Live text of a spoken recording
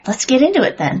Let's get into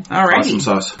it then. All right. Awesome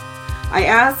sauce. I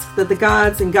ask that the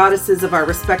gods and goddesses of our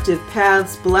respective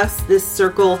paths bless this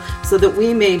circle so that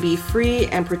we may be free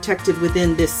and protected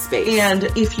within this space. And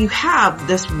if you have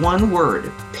this one word,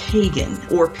 pagan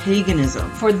or paganism.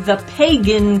 For the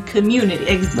pagan community.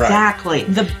 Exactly.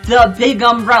 The big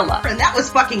umbrella. And that was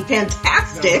fucking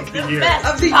fantastic. Best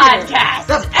Of the year. podcast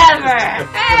ever.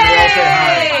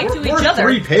 Hey! To each We're other.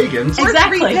 three pagans We're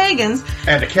Exactly. three pagans.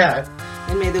 and a cat.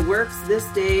 And may the works this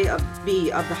day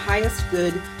be of the highest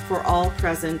good for all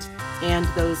present and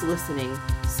those listening.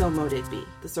 So mote it be.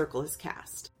 The circle is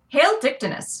cast. Hail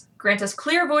Dictinus, grant us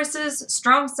clear voices,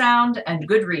 strong sound, and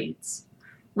good reeds.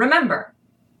 Remember,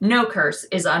 no curse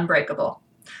is unbreakable.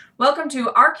 Welcome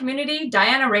to our community,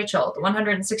 Diana Rachel, the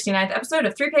 169th episode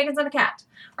of Three Pagans and a Cat.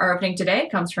 Our opening today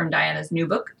comes from Diana's new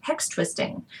book, Hex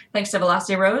Twisting. Thanks to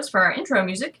Velocity Rose for our intro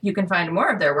music. You can find more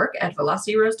of their work at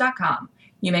velocityrose.com.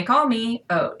 You may call me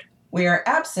Ode. We are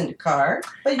absent Car,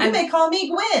 but you And- may call me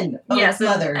Gwen. Oh, Yes,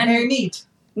 mother. and- Very neat.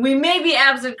 We may be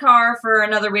absent Car for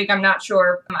another week, I'm not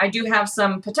sure. I do have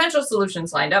some potential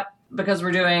solutions lined up because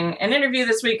we're doing an interview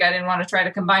this week. I didn't want to try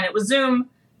to combine it with Zoom,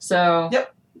 so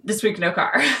Yep. this week no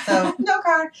Car. So, no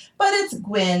Car, but it's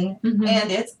Gwen, Mhm.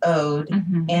 and it's Ode,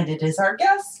 Mhm. and it is our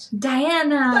guest,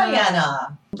 Diana.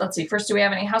 Diana. Let's see, first do we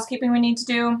have any housekeeping we need to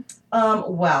do?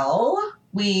 Well,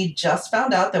 we just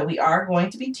found out that we are going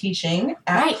to be teaching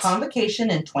at Right. Convocation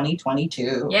in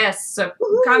 2022. Yes, so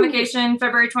Woohoo. Convocation,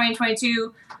 February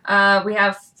 2022. We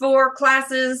have 4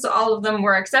 classes. All of them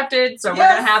were accepted, so we're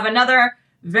Yes. going to have another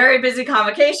very busy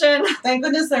Convocation. Thank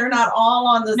goodness they're not all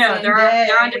on the No, same they're day.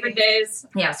 on different days.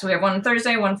 Yeah, so we have one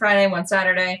Thursday, one Friday, one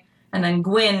Saturday, and then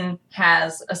Gwen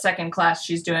has a second class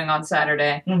she's doing on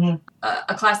Saturday. Mhm.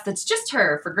 A class that's just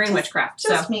her for Green Witchcraft.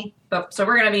 Just me. So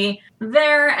we're going to be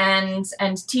there and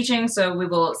teaching, so we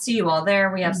will see you all there.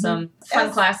 We have some fun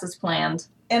Yes. classes planned.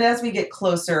 And as we get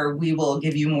closer, we will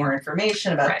give you more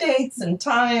information about Right. dates and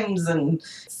times and.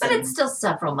 But it's still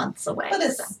several months away. But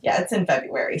it's so. it's in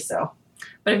February, so.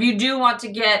 But if you do want to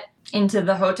get into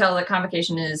the hotel that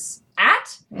Convocation is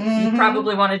at, you Mhm.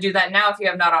 probably want to do that now if you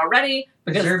have not already,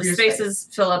 because Reserve the your spaces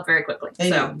fill up very quickly. They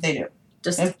so do.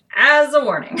 just If- as a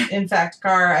warning. In fact,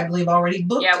 Car, I believe, already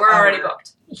booked. Yeah, we're already our-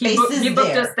 booked. He booked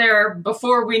there. us there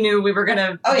before we knew we were going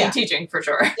to Oh, be yeah. teaching for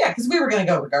sure. Yeah, because we were going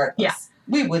to go regardless. Yeah.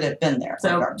 We would have been there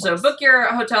So regardless. book your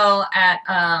hotel at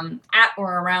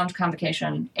or around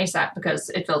Convocation ASAP because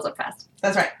it fills up fast.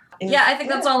 That's right. Yeah, I think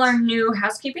that's all our new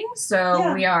housekeeping. So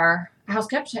Yeah. we are house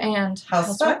kept and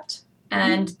House swept.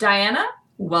 And Diana,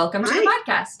 welcome to the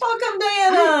podcast. Welcome,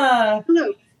 Diana.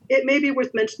 Hello. It may be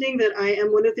worth mentioning that I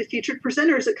am one of the featured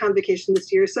presenters at Convocation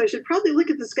this year, so I should probably look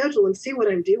at the schedule and see what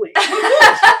I'm doing.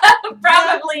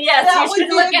 Probably yes. That You would should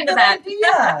be look a into good that.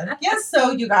 idea. Yes,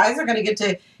 so you guys are going to get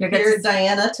to You'll get hear to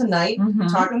Diana tonight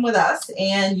Mhm. talking with us,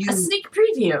 and you a sneak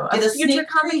preview get of a future sneak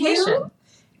Convocation. preview.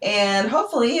 And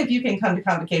hopefully, if you can come to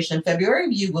Convocation in February,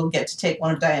 you will get to take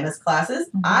one of Diana's classes.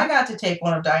 Mhm. I got to take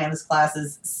one of Diana's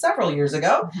classes several years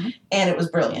ago, Mhm. and it was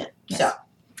brilliant. Yes. So,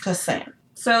 just saying.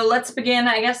 So let's begin,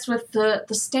 I guess, with the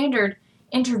standard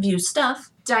interview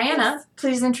stuff. Diana,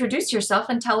 please introduce yourself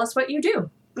and tell us what you do.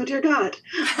 Oh, dear God.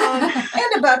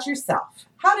 And about yourself.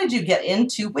 How did you get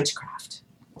into witchcraft?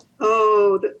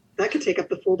 That could take up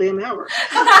the full damn hour.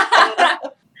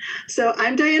 So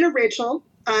I'm Diana Rachel.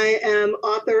 I am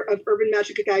author of Urban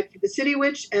Magic: A Guide for the City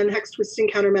Witch and Hex Twisting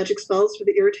Counter Magic Spells for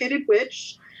the Irritated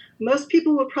Witch. Most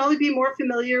people will probably be more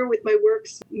familiar with my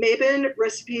works Mabon,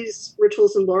 Recipes,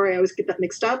 Rituals, and Lore. I always get that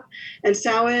mixed up. And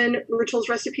Samhain, Rituals,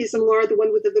 Recipes, and Lore, the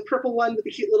one with the purple one with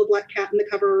the cute little black cat in the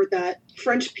cover that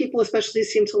French people especially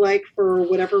seem to like for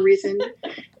whatever reason.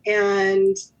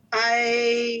 And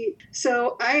I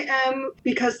am,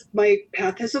 because my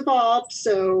path has evolved,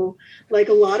 so like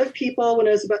a lot of people, when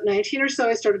I was about 19 or so,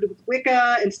 I started with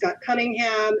Wicca and Scott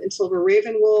Cunningham and Silver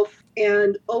Ravenwolf.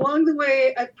 And along the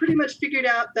way, I've pretty much figured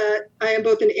out that I am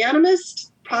both an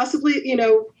animist, possibly,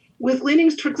 with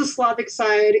leanings towards the Slavic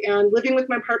side, and living with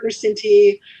my partner,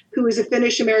 Cinti, who is a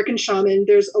Finnish-American shaman.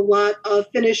 There's a lot of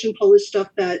Finnish and Polish stuff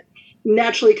that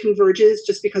naturally converges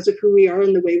just because of who we are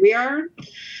and the way we are.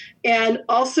 And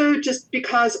also just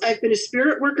because I've been a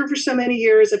spirit worker for so many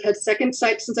years, I've had second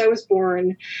sight since I was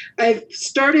born. I've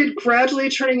started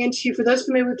gradually turning into, for those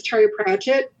familiar with Terry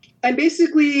Pratchett, I'm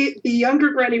basically the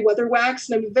younger Granny Weatherwax,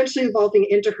 and I'm eventually evolving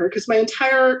into her, because my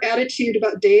entire attitude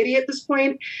about deity at this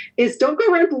point is don't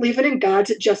go around believing in gods,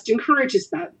 it just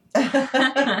encourages them.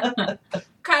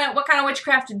 What kind of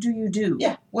witchcraft do you do?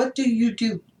 Yeah, what do you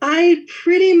do? I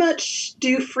pretty much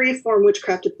do free-form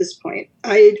witchcraft at this point.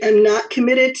 I am not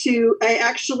committed to,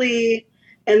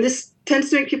 and this tends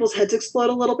to make people's heads explode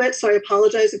a little bit, so I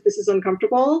apologize if this is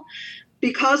uncomfortable.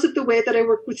 Because of the way that I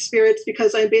work with spirits,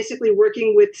 because I'm basically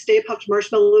working with Stay Puft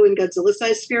Marshmallow and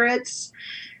Godzilla-sized spirits,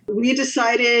 we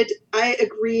decided, I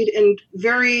agreed, and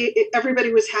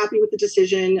everybody was happy with the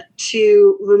decision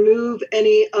to remove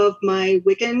any of my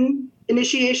Wiccan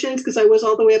initiations, because I was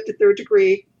all the way up to 3rd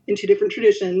degree in 2 different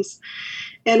traditions.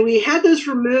 And we had those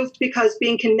removed because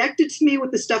being connected to me with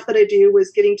the stuff that I do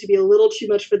was getting to be a little too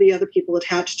much for the other people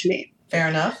attached to me. Fair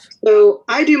enough. So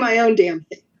I do my own damn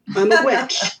thing. I'm a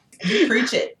witch. You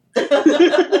preach it.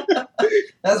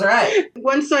 That's right.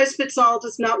 One size fits all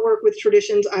does not work with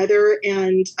traditions either.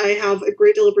 And I have a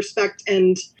great deal of respect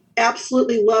and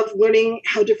absolutely love learning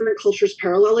how different cultures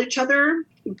parallel each other.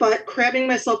 But cramming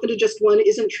myself into just one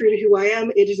isn't true to who I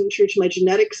am. It isn't true to my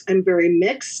genetics. I'm very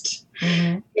mixed.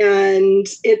 Mm-hmm. And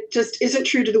it just isn't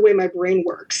true to the way my brain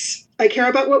works. I care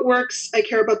about what works. I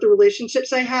care about the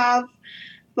relationships I have.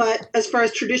 But as far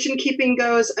as tradition keeping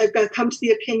goes, I've come to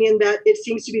the opinion that it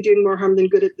seems to be doing more harm than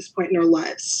good at this point in our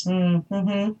lives.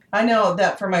 Mm-hmm. I know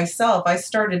that for myself, I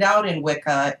started out in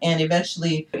Wicca and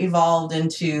eventually evolved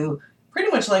into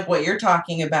pretty much like what you're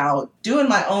talking about, doing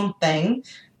my own thing.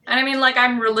 And I mean, like,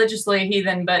 I'm religiously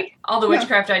heathen, but all the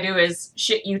witchcraft I do is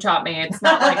shit you taught me. It's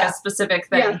not like a specific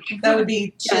thing. Yeah, that would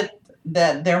be shit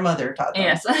that their mother taught them.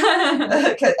 Yes.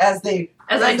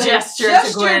 as I gesture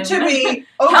to Gwen. to me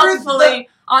over helpfully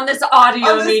on this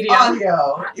audio medium.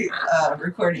 Audio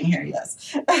recording here,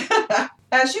 yes.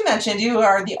 As you mentioned, you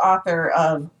are the author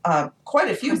of quite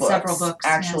a few books. Several books,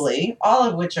 actually, yes. All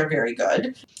of which are very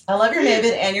good. I love your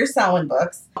Maven and your Samhain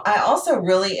books. I also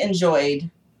really enjoyed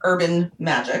Urban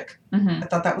Magic. Mm-hmm. I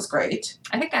thought that was great.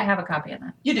 I think I have a copy of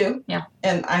that. You do? Yeah.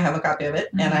 And I have a copy of it,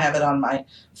 and I have it on my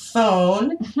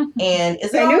phone. And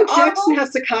is it I on know Audible? Jackson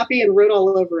has the copy and wrote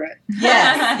all over it.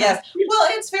 Yes. Well,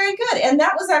 it's very good. And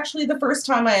that was actually the first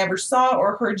time I ever saw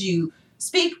or heard you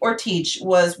speak or teach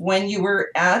was when you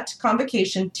were at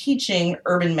Convocation teaching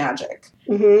Urban Magic.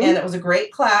 Mm-hmm. And it was a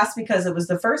great class because it was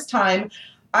the first time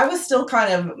I was still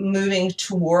kind of moving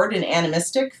toward an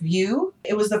animistic view.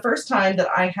 It was the first time that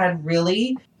I had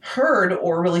really heard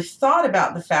or really thought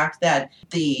about the fact that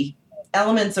the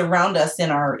elements around us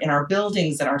in our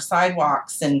buildings and our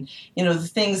sidewalks and, the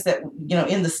things that,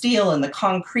 in the steel and the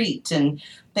concrete and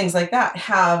things like that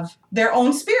have their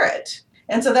own spirit.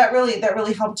 And so that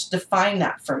really helped define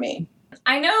that for me.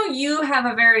 I know you have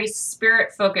a very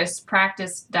spirit-focused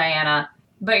practice, Diana,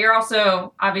 but you're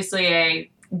also obviously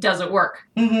a does-it work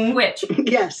witch.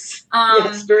 Yes.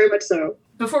 Yes, very much so.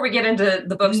 Before we get into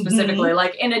the book specifically,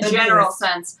 like in a general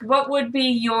sense, what would be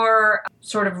your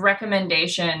sort of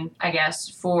recommendation, I guess,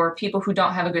 for people who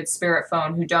don't have a good spirit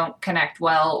phone, who don't connect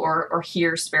well or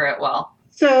hear spirit well?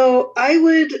 So I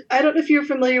don't know if you're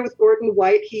familiar with Gordon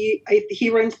White. He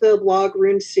runs the blog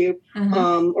Rune Soup,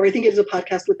 or I think it is a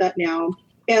podcast with that now.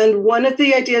 And one of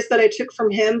the ideas that I took from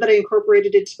him that I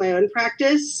incorporated into my own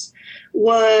practice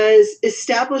was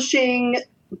establishing,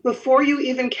 before you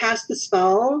even cast the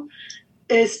spell,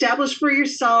 establish for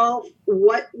yourself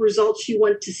what results you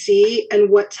want to see and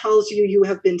what tells you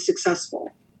have been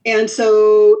successful. And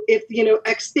so if,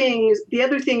 X things, the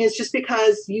other thing is just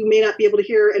because you may not be able to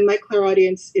hear, and my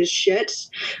clairaudience is shit,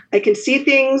 I can see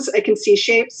things, I can see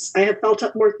shapes, I have felt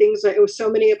up more things, I owe so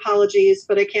many apologies,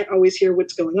 but I can't always hear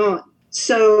what's going on.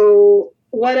 So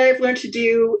what I've learned to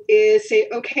do is say,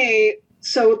 okay,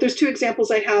 so there's 2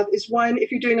 examples I have is one, if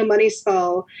you're doing a money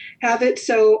spell, have it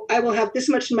so I will have this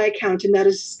much in my account, and that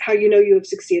is how you know you have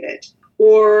succeeded.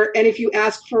 And if you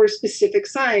ask for specific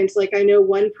signs, like I know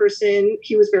one person,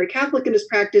 he was very Catholic in his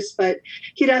practice, but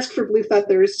he'd ask for blue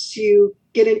feathers to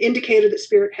get an indicator that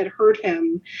spirit had heard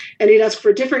him. And he'd ask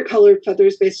for different colored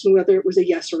feathers based on whether it was a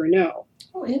yes or a no.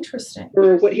 Oh, interesting.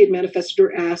 Or what he had manifested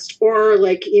or asked. Or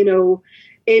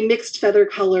a mixed feather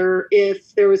color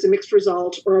if there was a mixed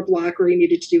result or a block or he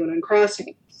needed to do an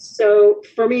uncrossing. So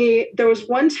for me, there was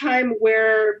one time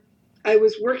where I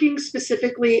was working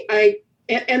specifically,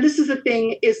 and this is the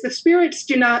thing, is the spirits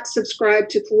do not subscribe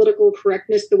to political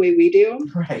correctness the way we do.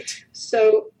 Right.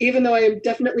 So even though I am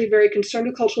definitely very concerned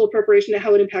with cultural appropriation and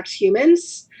how it impacts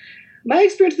humans, my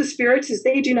experience with the spirits is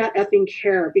they do not effing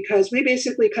care because we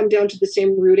basically come down to the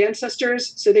same root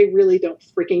ancestors, so they really don't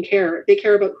freaking care. They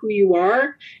care about who you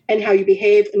are and how you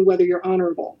behave and whether you're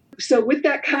honorable. So with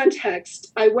that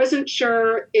context, I wasn't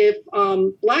sure if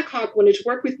Blackhawk wanted to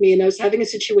work with me, and I was having a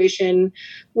situation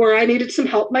where I needed some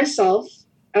help myself,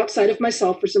 outside of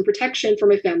myself, for some protection for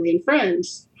my family and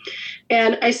friends.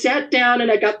 And I sat down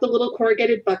and I got the little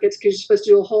corrugated buckets because you're supposed to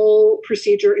do a whole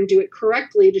procedure and do it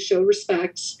correctly to show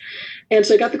respect. And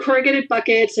so I got the corrugated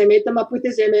buckets, I made them up with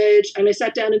his image, and I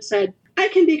sat down and said, I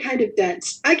can be kind of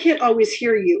dense. I can't always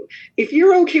hear you. If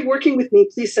you're okay working with me,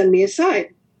 please send me a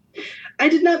sign. I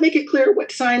did not make it clear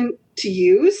what sign to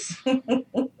use.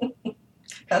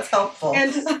 That's helpful.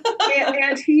 And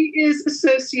he is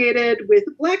associated with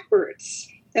blackbirds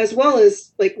as well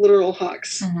as like literal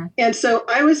hawks. Mm-hmm. And so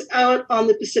I was out on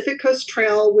the Pacific Coast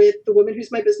Trail with the woman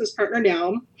who's my business partner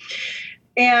now.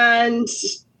 And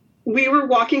we were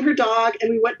walking her dog,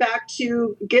 and we went back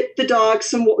to get the dog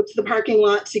to the parking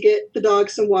lot to get the dog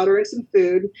some water and some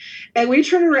food. And we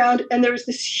turned around, and there was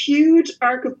this huge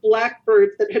arc of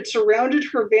blackbirds that had surrounded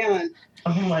her van.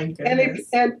 Oh my goodness.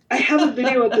 And I have a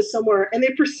video of this somewhere. And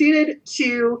they proceeded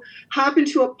to hop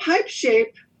into a pipe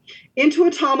shape, into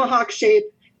a tomahawk shape,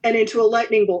 and into a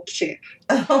lightning bolt shape.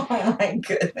 Oh my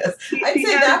goodness. I'd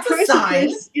say that's a sign.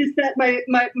 Is that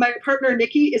my partner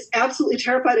Nikki is absolutely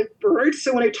terrified of birds.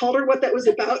 So when I told her what that was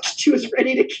about, she was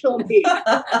ready to kill me.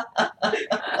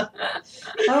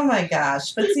 Oh my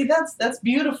gosh. But see, that's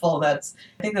beautiful. I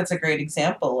think that's a great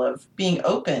example of being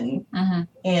open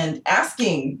and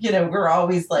asking. We're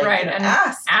always like, right, and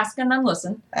ask and then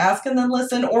listen. Ask and then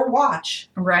listen, or watch.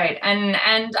 Right. And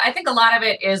I think a lot of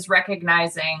it is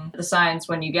recognizing the signs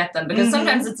when you get them, because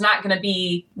sometimes it's not going to be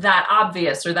that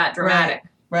obvious or that dramatic.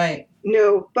 Right.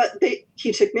 No, but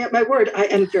he took me at my word. I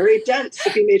am very dense, so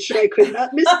he made sure I could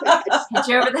not miss that. Hit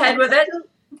you over the head with it?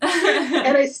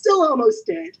 And I still almost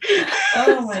did.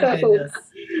 Oh my goodness.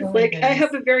 I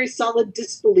have a very solid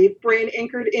disbelief brain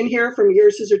anchored in here from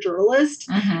years as a journalist,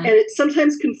 and it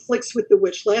sometimes conflicts with the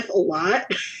witch life a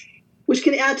lot, which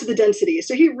can add to the density.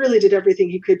 So he really did everything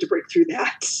he could to break through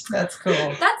that. That's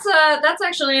cool. That's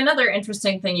actually another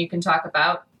interesting thing you can talk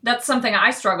about. That's something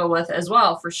I struggle with as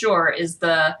well, for sure, is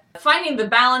finding the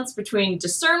balance between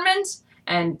discernment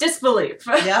and disbelief.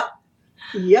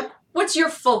 Yep. What's your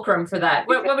fulcrum for that?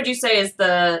 What would you say is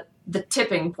the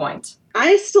tipping point?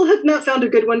 I still have not found a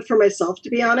good one for myself, to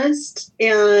be honest.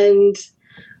 And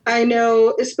I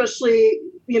know, especially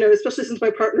since my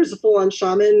partner is a full-on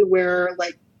shaman where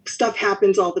like stuff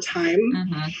happens all the time.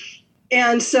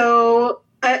 And so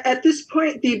at this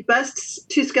point, the best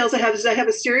two skills I have is I have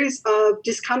a series of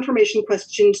disconfirmation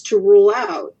questions to rule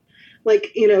out.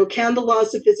 Like, can the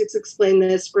laws of physics explain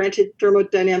this? Granted,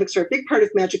 thermodynamics are a big part of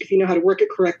magic if you know how to work it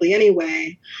correctly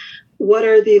anyway. What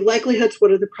are the likelihoods?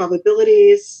 What are the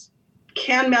probabilities?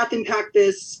 Can math impact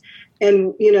this?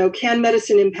 And, can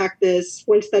medicine impact this?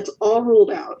 Once that's all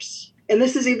ruled out. And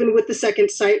this is even with the second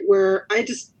sight where I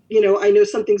just, I know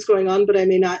something's going on, but I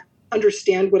may not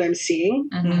understand what I'm seeing.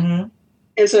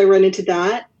 And so I run into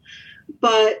that.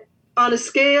 But on a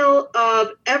scale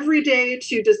of everyday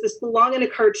to does this belong in a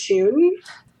cartoon?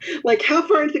 Like how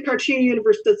far into the cartoon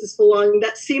universe does this belong?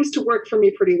 That seems to work for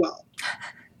me pretty well.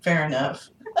 Fair enough.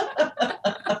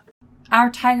 Our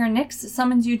Tiger Nix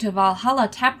summons you to Valhalla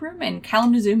Taproom in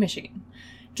Kalamazoo, Michigan.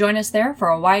 Join us there for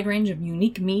a wide range of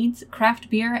unique meads, craft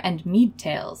beer, and mead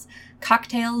tales.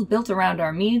 Cocktails built around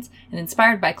our meads and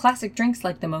inspired by classic drinks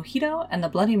like the Mojito and the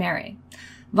Bloody Mary.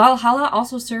 Valhalla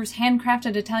also serves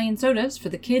handcrafted Italian sodas for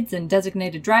the kids and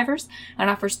designated drivers and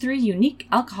offers 3 unique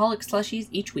alcoholic slushies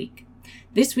each week.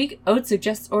 This week, Ode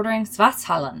suggests ordering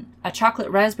Schwarzhallen, a chocolate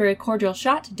raspberry cordial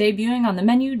shot debuting on the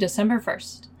menu December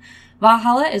 1st.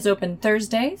 Valhalla is open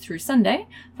Thursday through Sunday.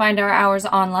 Find our hours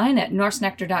online at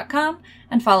norsenectar.com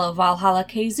and follow Valhalla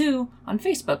KZoo on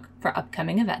Facebook for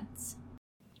upcoming events.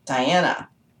 Diana.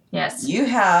 Yes. You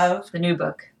have the new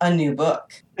book. A new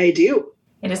book. I do.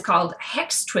 It is called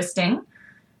Hex Twisting,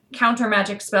 Counter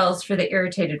Magic Spells for the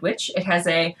Irritated Witch. It has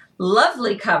a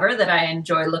lovely cover that I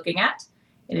enjoy looking at.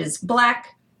 It is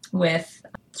black with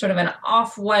sort of an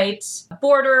off-white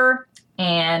border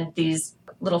and these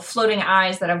little floating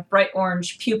eyes that have bright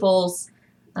orange pupils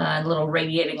and little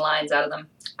radiating lines out of them.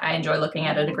 I enjoy looking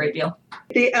at it a great deal.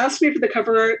 They asked me for the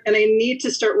cover art, and I need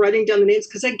to start writing down the names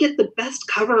because I get the best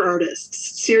cover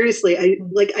artists. Seriously,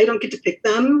 I don't get to pick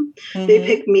them; they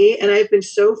pick me, and I've been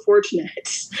so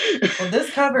fortunate. Well,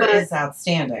 this cover is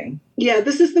outstanding. Yeah,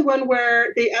 this is the one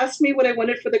where they asked me what I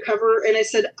wanted for the cover, and I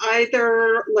said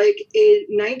either like a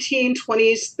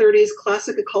 1920s, 30s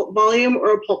classic occult volume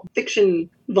or a Pulp Fiction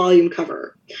volume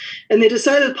cover. And they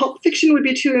decided Pulp Fiction would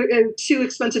be too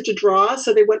expensive to draw,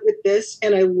 so they went with this,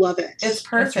 and I love it. It's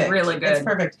perfect. It's really good. It's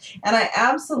perfect. And I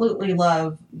absolutely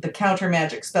love the counter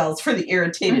magic spells for the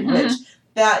irritated witch.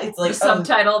 That it's like the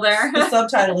subtitle there. The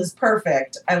subtitle is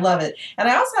perfect. I love it. And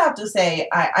I also have to say,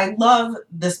 I love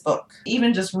this book.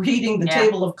 Even just reading the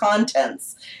table of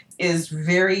contents is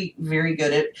very, very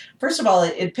good. First of all,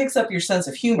 it picks up your sense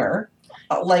of humor.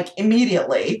 like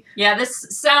immediately. Yeah, this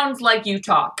sounds like you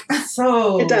talk.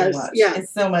 So It does, much. yeah. It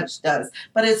so much does.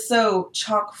 But it's so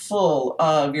chock full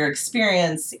of your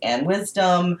experience and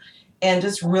wisdom and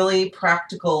just really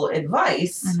practical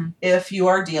advice if you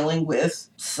are dealing with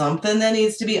something that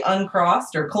needs to be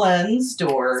uncrossed or cleansed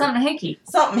or Something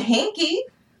hanky.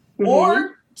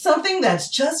 Or something that's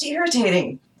just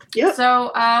irritating. Yep.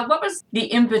 So, what was the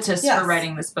impetus Yes. for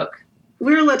writing this book?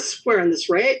 We're let's swear on this,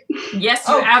 right? Yes,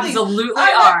 you Oh, please. absolutely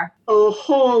I- are. A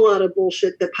whole lot of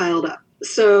bullshit that piled up.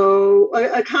 So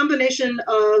a combination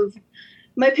of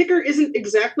my picker isn't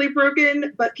exactly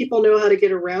broken, but people know how to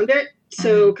get around it.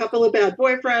 So a couple of bad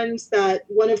boyfriends that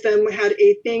one of them had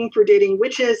a thing for dating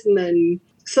witches, and then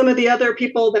some of the other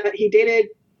people that he dated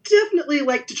definitely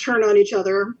like to turn on each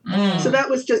other. So that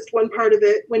was just one part of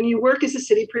it. When you work as a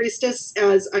city priestess,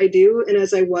 as I do and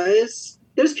as I was,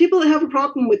 there's people that have a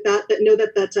problem with that know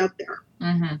that that's out there.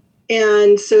 Mm-hmm.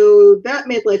 And so that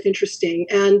made life interesting.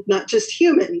 And not just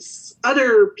humans,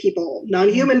 other people,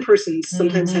 non-human persons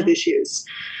sometimes have issues.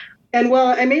 And while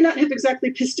I may not have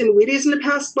exactly pissed in Wheaties in a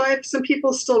past life, some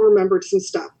people still remembered some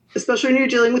stuff, especially when you're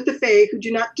dealing with the Fae who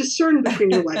do not discern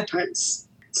between your lifetimes.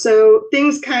 So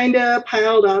things kind of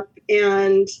piled up,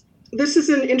 and this is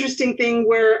an interesting thing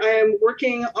where I am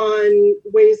working on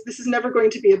ways. This is never going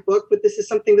to be a book, but this is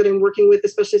something that I'm working with,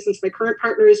 especially since my current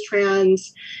partner is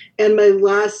trans and my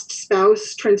last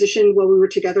spouse transitioned while we were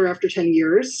together after 10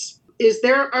 years, is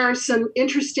there are some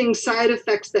interesting side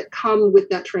effects that come with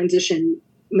that transition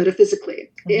metaphysically.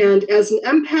 And as an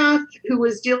empath who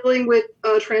was dealing with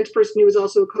a trans person who was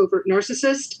also a covert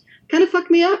narcissist, kind of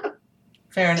fucked me up.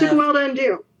 Fair Took a enough. while to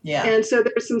undo. Yeah. And so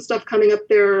there's some stuff coming up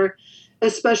there,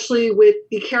 especially with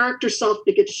the character self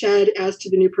that gets shed as to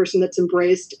the new person that's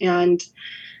embraced. And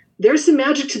there's some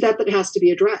magic to that has to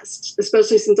be addressed,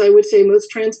 especially since I would say most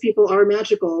trans people are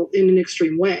magical in an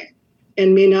extreme way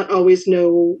and may not always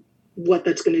know what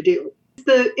that's going to do.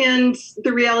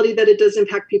 The reality that it does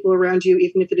impact people around you,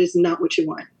 even if it is not what you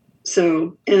want.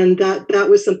 So, and that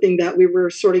was something that we were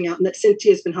sorting out and that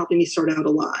Cynthia has been helping me sort out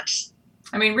a lot.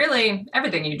 I mean, really,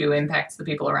 everything you do impacts the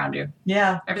people around you.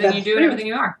 Yeah. Everything you that's do and true. everything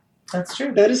you are. That's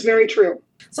true. That is very true.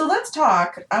 So let's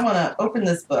talk. I want to open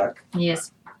this book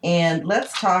Yes. and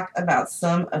let's talk about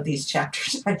some of these chapter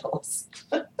titles.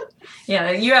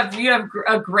 Yeah, you have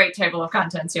a great table of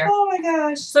contents here. Oh my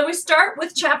gosh. So we start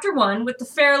with chapter 1 with the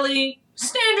fairly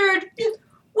standard,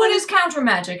 what is counter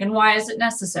magic and why is it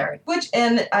necessary?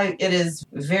 It is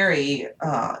very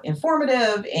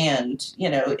informative, and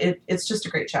it's just a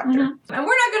great chapter. And we're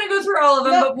not going to go through all of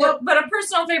them, No. but a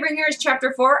personal favorite here is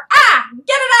chapter 4. Get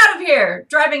it out of here!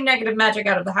 Driving negative magic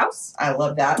out of the house. I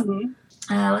love that.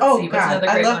 Let's Oh see, what's God, another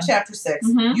I great love one? chapter 6.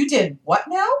 Mhm. You did what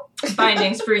now?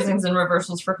 Bindings, freezings, and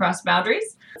reversals for cross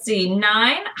boundaries. Let's see,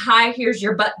 9. Hi, here's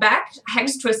your butt back.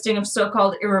 Hex twisting of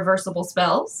so-called irreversible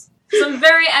spells. Some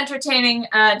very entertaining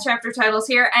chapter titles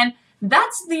here, and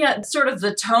that's the sort of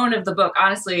the tone of the book.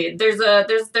 Honestly,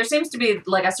 there seems to be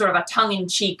like a sort of a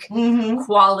tongue-in-cheek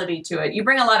quality to it. You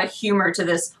bring a lot of humor to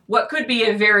this, what could be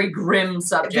a very grim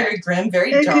subject. Very grim,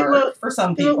 very Okay, dark well, for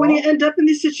some people. When you end up in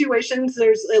these situations,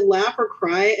 there's a laugh or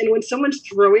cry, and when someone's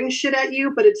throwing shit at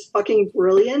you, but it's fucking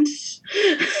brilliant,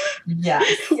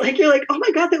 Yes. like you're like, oh my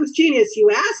God, that was genius, you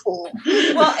asshole.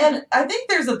 Well, and I think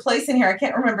there's a place in here, I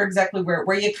can't remember exactly where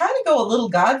you kind of go a little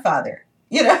Godfather,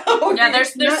 you know? Yeah,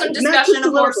 there's Not- some not discussion just a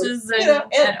of little horses and, You know,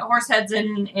 and- and horse heads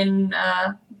in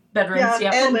bedrooms. Yeah,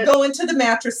 Yeah. And go into the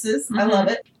mattresses. I Mhm. love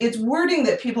it. It's wording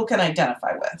that people can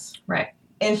identify with. Right.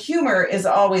 And humor is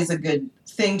always a good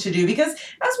thing to do because,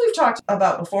 as we've talked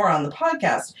about before on the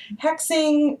podcast,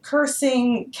 hexing,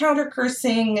 cursing,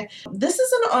 counter-cursing, this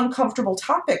is an uncomfortable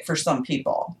topic for some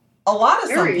people. A lot of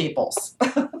some Very. people's.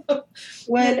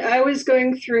 When I was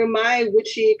going through my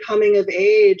witchy coming of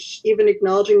age, even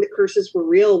acknowledging that curses were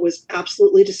real was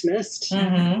absolutely dismissed.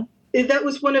 Mm-hmm. That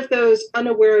was one of those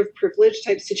unaware of privilege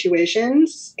type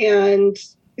situations. And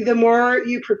the more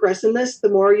you progress in this, the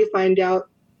more you find out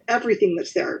everything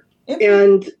that's there.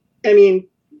 And I mean,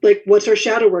 like, what's our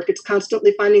shadow work? It's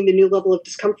constantly finding the new level of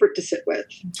discomfort to sit with.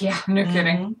 Yeah, no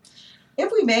kidding. Mhm.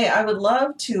 If we may, I would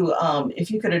love to, if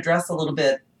you could address a little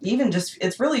bit, even just,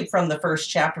 it's really from the first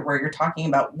chapter where you're talking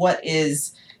about what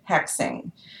is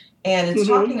hexing. And it's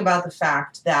talking about the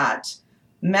fact that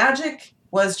magic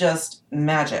was just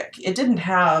magic. It didn't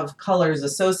have colors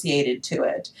associated to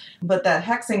it, but that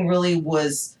hexing really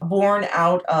was born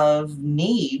out of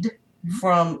need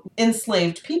from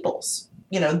enslaved peoples.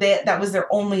 That was their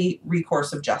only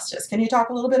recourse of justice. Can you talk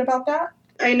a little bit about that?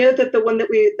 I know that the one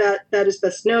that is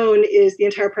best known is the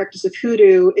entire practice of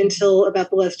hoodoo until about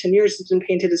the last 10 years has been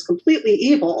painted as completely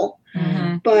evil.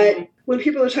 Mm-hmm. But when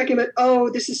people are talking about, oh,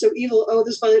 this is so evil, oh,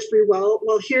 this violates free will.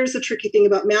 Well, here's the tricky thing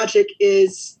about magic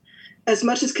is, as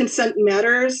much as consent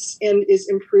matters and is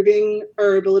improving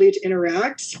our ability to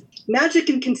interact, magic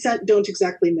and consent don't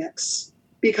exactly mix.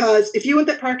 Because if you want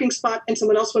that parking spot and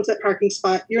someone else wants that parking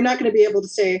spot, you're not going to be able to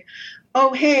say,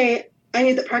 oh, hey, I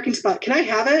need that parking spot. Can I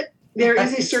have it? There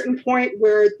is a certain point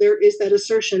where there is that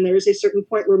assertion. There is a certain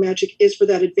point where magic is for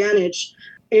that advantage.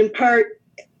 In part,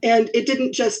 and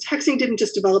hexing didn't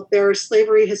just develop there.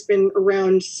 Slavery has been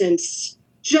around since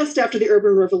just after the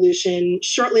Urban Revolution,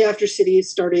 shortly after cities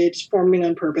started forming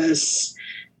on purpose.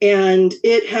 And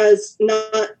it has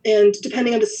not, and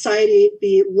depending on the society,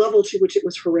 the level to which it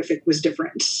was horrific was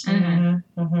different.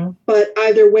 Mm-hmm. Mm-hmm. But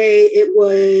either way, it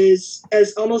was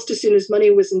almost as soon as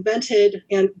money was invented,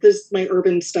 and my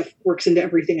urban stuff works into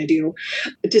everything I do,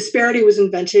 disparity was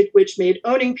invented, which made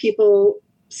owning people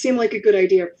seem like a good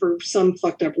idea for some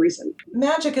fucked up reason.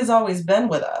 Magic has always been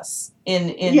with us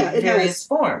in various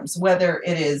forms, whether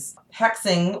it is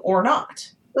hexing or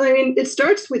not. I mean, it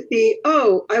starts with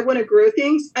I want to grow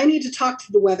things. I need to talk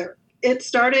to the weather. It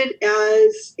started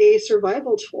as a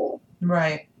survival tool.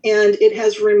 Right. And it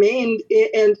has remained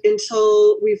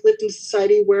until we've lived in a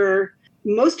society where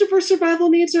most of our survival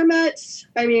needs are met.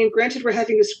 I mean, granted, we're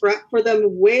having to scrap for them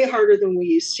way harder than we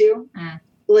used to.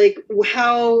 Like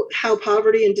how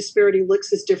poverty and disparity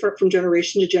looks is different from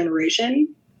generation to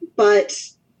generation. But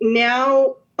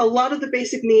now a lot of the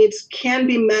basic needs can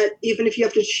be met even if you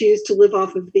have to choose to live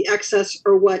off of the excess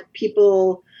or what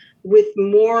people with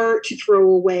more to throw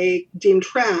away deem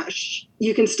trash.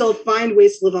 You can still find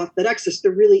ways to live off that excess.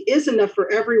 There really is enough for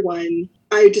everyone.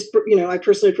 I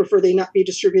personally prefer they not be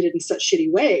distributed in such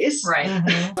shitty ways. Right.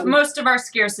 Mm-hmm. Most of our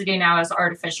scarcity now is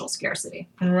artificial scarcity.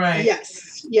 Right.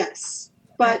 Yes.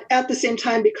 But at the same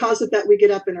time, because of that, we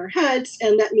get up in our heads,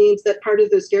 and that means that part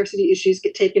of those scarcity issues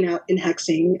get taken out in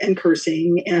hexing and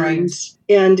cursing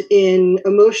and in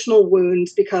emotional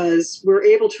wounds, because we're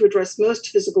able to address most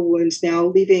physical wounds now,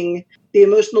 leaving the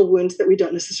emotional wounds that we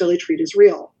don't necessarily treat as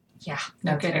real. Yeah,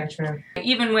 no kidding. True.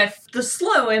 Even with the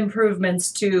slow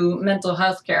improvements to mental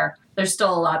health care, there's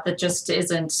still a lot that just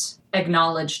isn't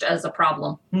acknowledged as a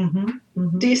problem. Mm-hmm.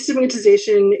 Mm-hmm.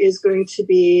 Destigmatization is going to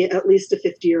be at least a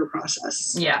 50-year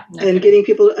process. Yeah. And getting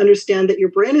people to understand that your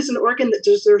brain is an organ that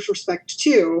deserves respect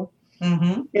too.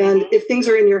 Mm-hmm. And if things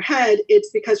are in your head, it's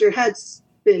because your head's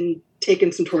been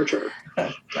taking some torture.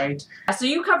 Right. So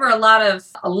you cover a lot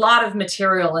of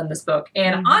material in this book,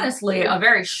 and honestly, a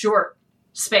very short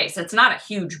space. It's not a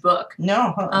huge book.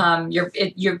 No. You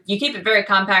keep it very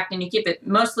compact, and you keep it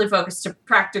mostly focused to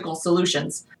practical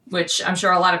solutions, which I'm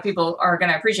sure a lot of people are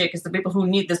going to appreciate, because the people who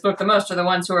need this book the most are the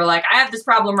ones who are like, I have this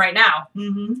problem right now.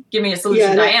 Mm-hmm. Give me a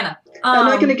solution, Diana. I'm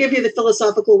not going to give you the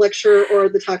philosophical lecture or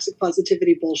the toxic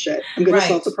positivity bullshit. I'm going to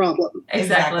solve the problem.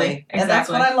 Exactly. And that's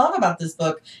what I love about this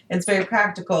book. It's very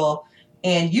practical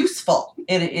and useful.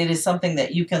 It is something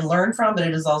that you can learn from, but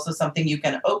it is also something you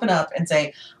can open up and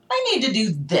say, I need to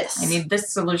do this. I need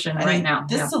this solution right now.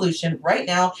 Solution right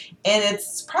now. And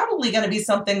it's probably going to be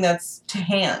something that's to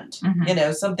hand,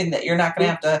 something that you're not going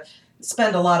to have to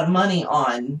spend a lot of money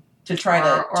on to try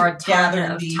to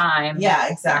gather the time. Yeah,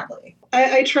 exactly.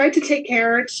 I tried to take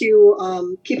care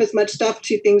to keep as much stuff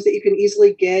to things that you can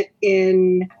easily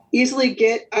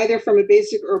get either from a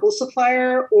basic herbal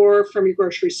supplier or from your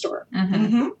grocery store. Mm-hmm.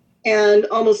 Mm-hmm. And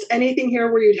almost anything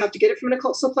here where you'd have to get it from an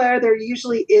occult supplier, there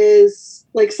usually is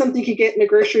like something you can get in a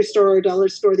grocery store or a dollar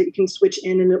store that you can switch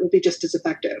in and it will be just as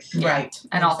effective. Right.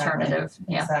 An alternative.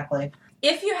 Yeah. Exactly.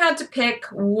 If you had to pick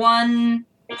one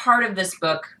part of this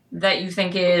book that you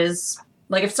think is,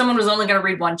 like, if someone was only going to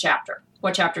read one chapter,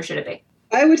 what chapter should it be?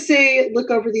 I would say look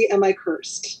over the Am I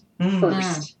Cursed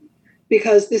first.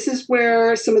 Because this is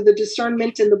where some of the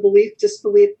discernment and the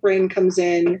belief-disbelief brain comes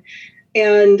in.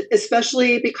 And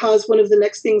especially because one of the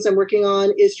next things I'm working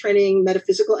on is training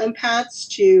metaphysical empaths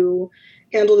to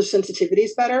handle their sensitivities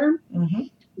better. Mm-hmm.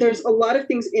 There's a lot of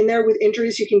things in there with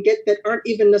injuries you can get that aren't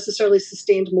even necessarily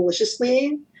sustained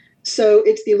maliciously. So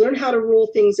it's the learn how to rule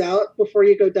things out before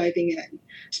you go diving in.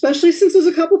 Especially since there's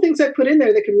a couple things I put in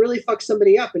there that can really fuck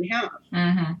somebody up in half.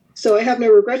 Mm-hmm. So I have no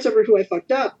regrets over who I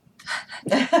fucked up.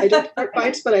 I don't start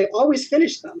fights, but I always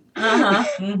finish them.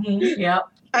 Mm-hmm. Yep.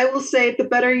 I will say the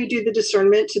better you do the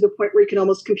discernment to the point where you can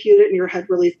almost compute it in your head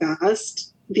really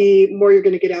fast, the more you're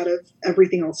going to get out of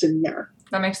everything else in there.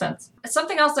 That makes sense.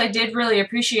 Something else I did really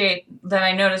appreciate that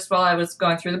I noticed while I was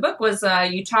going through the book was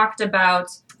you talked about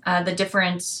the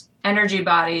different energy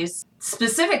bodies.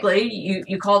 Specifically,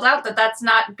 you called out that that's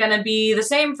not going to be the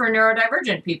same for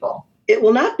neurodivergent people. It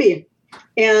will not be.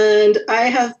 And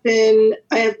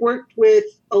I work with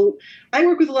a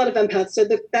lot of empaths. So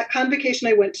that convocation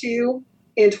I went to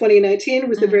in 2019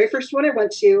 was the very first one I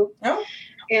went to. Oh.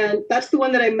 And that's the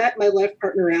one that I met my life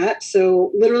partner at.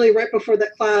 So literally right before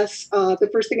that class, the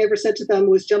first thing I ever said to them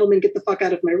was, "Gentlemen, get the fuck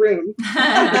out of my room."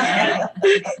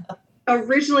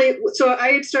 Originally, so I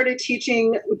had started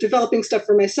developing stuff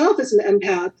for myself as an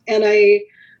empath, and I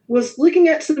was looking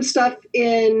at some stuff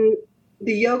in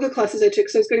the yoga classes I took.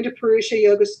 So I was going to Purusha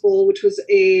Yoga School, which was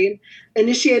a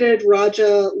initiated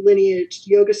Raja lineage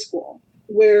yoga school,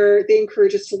 where they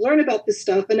encourage us to learn about this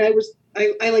stuff. And I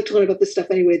like to learn about this stuff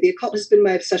anyway. The occult has been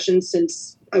my obsession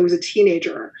since I was a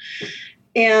teenager.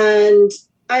 And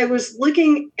I was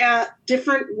looking at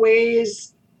different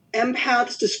ways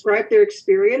empaths describe their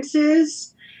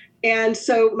experiences. And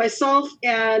so myself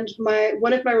and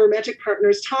one of my romantic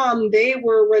partners, Tom, they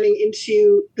were running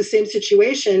into the same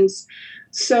situations.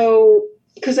 So,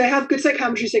 because I have good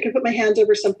psychometry, so I can put my hands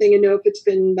over something and know if it's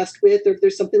been messed with or if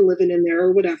there's something living in there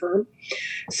or whatever.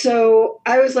 So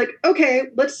I was like, okay,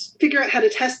 let's figure out how to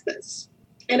test this.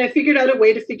 And I figured out a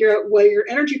way to figure out what your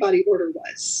energy body order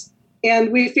was.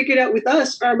 And we figured out with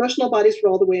us, our emotional bodies were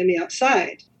all the way on the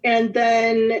outside. And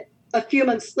then a few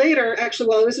months later, actually,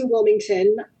 while I was in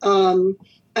Wilmington,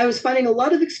 I was finding a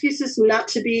lot of excuses not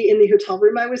to be in the hotel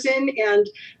room I was in. And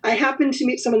I happened to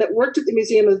meet someone that worked at the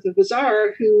Museum of the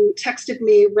Bazaar who texted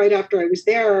me right after I was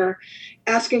there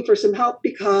asking for some help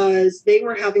because they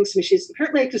were having some issues.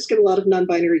 Apparently, I just get a lot of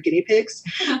non-binary guinea pigs.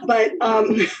 But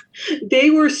they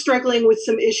were struggling with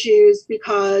some issues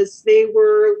because they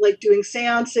were like doing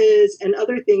seances and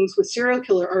other things with serial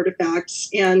killer artifacts.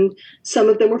 And some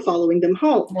of them were following them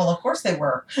home. Well, of course they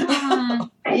were.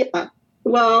 Yeah.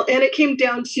 Well, and it came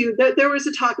down to there was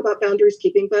a talk about boundaries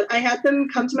keeping, but I had them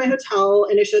come to my hotel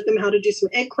and I showed them how to do some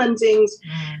egg cleansings.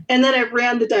 And then I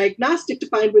ran the diagnostic to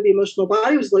find where the emotional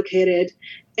body was located.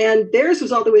 And theirs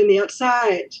was all the way on the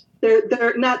outside.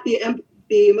 They're not the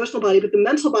emotional body, but the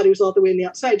mental body was all the way on the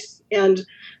outside. And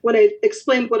when I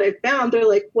explained what I found, they're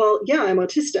like, well, yeah, I'm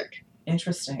autistic.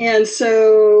 Interesting. And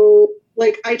so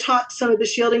like I taught some of the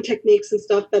shielding techniques and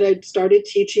stuff that I'd started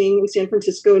teaching in San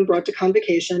Francisco and brought to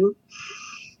convocation.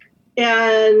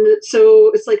 And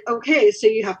so it's like, okay, so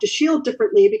you have to shield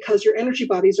differently because your energy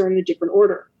bodies are in a different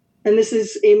order. And this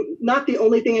is not the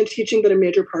only thing I'm teaching, but a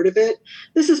major part of it.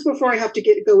 This is before I have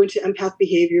to go into empath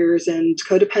behaviors and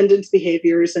codependence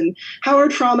behaviors and how our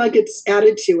trauma gets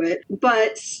added to it.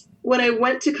 But when I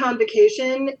went to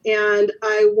convocation and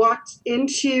I walked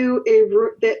into a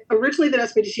room that originally that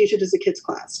asked me to teach it as a kids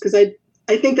class, because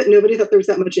I think that nobody thought there was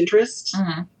that much interest.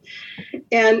 Mm-hmm.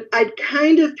 And I'd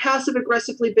kind of passive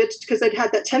aggressively bitched because I'd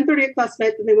had that 10:30 at class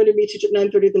night, and they wanted me to teach at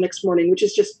 9:30 the next morning, which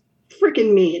is just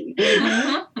freaking mean.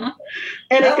 Mm-hmm.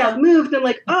 And it got moved. And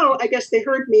like, oh, I guess they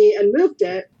heard me and moved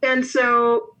it. And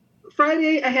so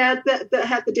Friday I had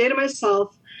the day to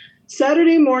myself.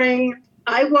 Saturday morning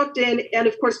I walked in, and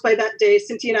of course by that day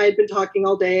Cynthia and I had been talking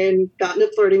all day and gotten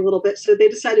it flirting a little bit. So they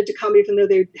decided to come even though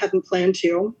they hadn't planned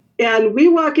to. And we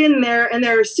walk in there, and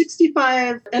there are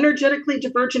 65 energetically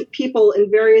divergent people in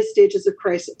various stages of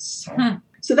crisis. Hmm.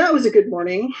 So that was a good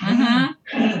morning.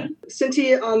 Mm-hmm.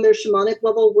 Cynthia, on their shamanic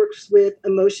level, works with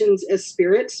emotions as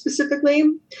spirits specifically.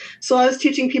 So I was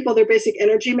teaching people their basic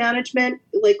energy management.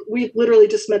 Like, we literally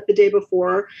just met the day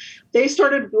before. They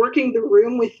started working the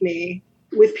room with me,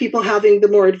 with people having the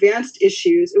more advanced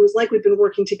issues. It was like we'd been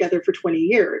working together for 20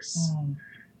 years. Mm.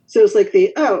 So it was like,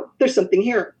 there's something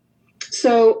here.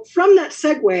 So from that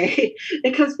segue,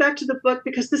 it comes back to the book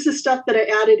because this is stuff that I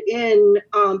added in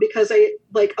because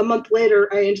a month later,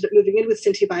 I ended up moving in with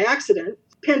Cynthia by accident.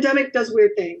 Pandemic does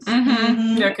weird things.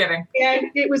 Mm-hmm. No kidding. And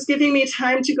it was giving me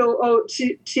time to go,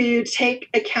 to take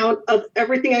account of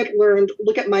everything I'd learned,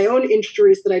 look at my own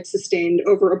injuries that I'd sustained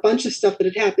over a bunch of stuff that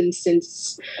had happened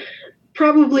since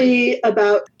probably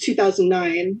about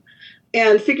 2009.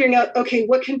 And figuring out, okay,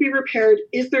 what can be repaired?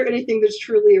 Is there anything that's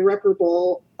truly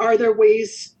irreparable? Are there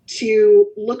ways to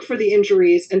look for the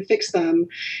injuries and fix them?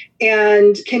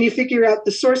 And can you figure out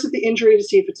the source of the injury to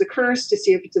see if it's a curse, to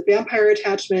see if it's a vampire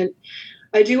attachment?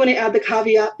 I do want to add the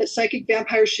caveat that psychic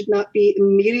vampires should not be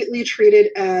immediately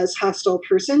treated as hostile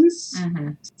persons.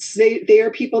 Mm-hmm. They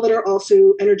are people that are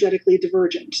also energetically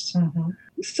divergent. Mm-hmm.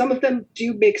 Some of them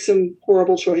do make some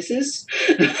horrible choices.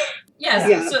 Yes,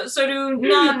 yeah. So do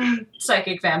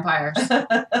non-psychic vampires.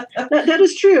 That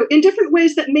is true. In different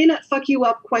ways that may not fuck you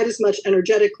up quite as much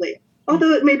energetically.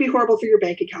 Although it may be horrible for your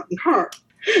bank account and car.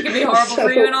 It can be horrible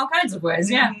for you in all kinds of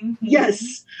ways, yeah.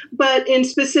 Yes, but in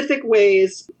specific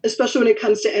ways, especially when it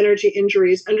comes to energy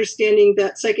injuries, understanding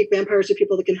that psychic vampires are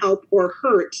people that can help or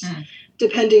hurt,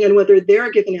 depending on whether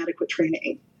they're given adequate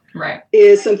training. Right.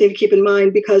 is something to keep in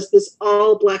mind, because this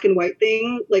all black and white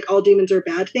thing, like all demons are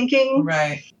bad thinking,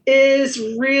 Right. is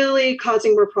really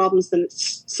causing more problems than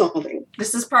it's solving.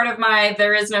 This is part of my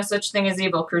 "there is no such thing as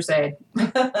evil" crusade.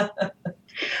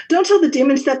 Don't tell the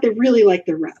demons that. They really like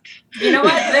their rep. You know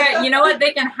what? You know what?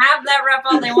 They can have that rep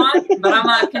all they want, but I'm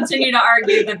going to continue to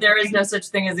argue that there is no such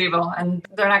thing as evil, and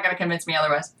they're not going to convince me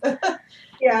otherwise.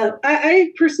 Yeah,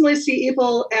 I personally see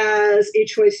evil as a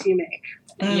choice you make.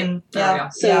 There we Yeah. go.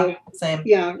 So, Yeah. Same.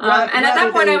 yeah. And at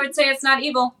that point, than- I would say it's not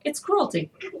evil, it's cruelty.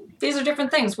 These are different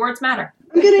things. Words matter.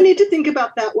 I'm going to need to think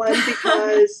about that one,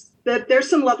 because there's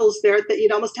some levels there that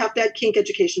you'd almost have to add kink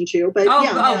education to. But Oh,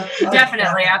 yeah. definitely,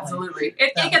 definitely. absolutely.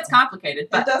 It gets complicated, It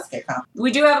but does get complicated.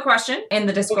 we do have a question in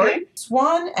the Discord. Okay.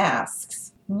 Swan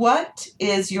asks, what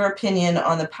is your opinion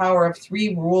on the power of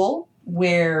 3 rule,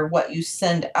 where what you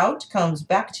send out comes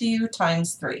back to you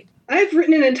times 3? I've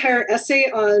written an entire essay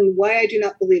on why I do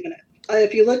not believe in it.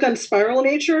 If you look on Spiral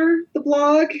Nature, the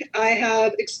blog, I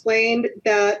have explained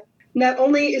that not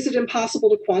only is it impossible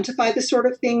to quantify this sort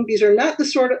of thing, these are not the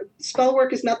sort of, spell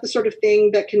work is not the sort of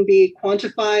thing that can be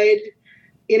quantified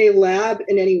in a lab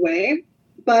in any way,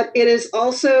 but it is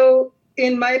also,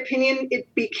 in my opinion, it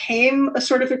became a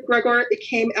sort of egregor. It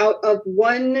came out of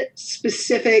one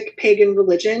specific pagan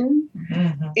religion,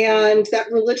 Mm-hmm. and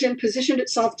that religion positioned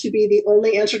itself to be the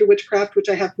only answer to witchcraft, which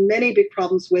I have many big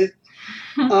problems with,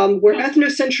 where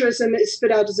ethnocentrism is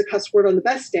spit out as a cuss word on the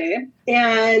best day.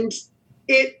 And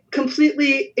it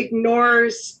completely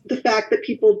ignores the fact that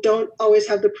people don't always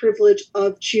have the privilege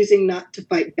of choosing not to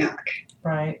fight back.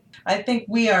 Right. I think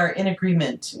we are in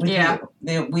agreement with Yeah.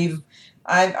 you.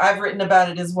 I've written about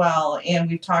it as well, and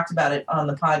we've talked about it on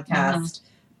the podcast.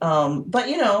 But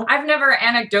I've never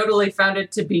anecdotally found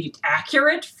it to be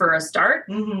accurate for a start,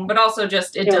 mhm. but also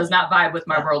just it Yeah. does not vibe with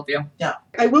my Yeah. worldview.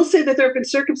 I will say that there have been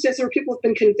circumstances where people have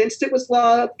been convinced it was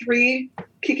Law 3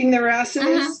 kicking their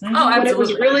asses. Mhm. Oh, When it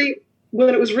was absolutely.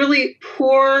 really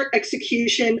poor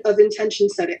execution of intention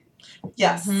setting.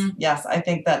 Yes, Mhm. yes, I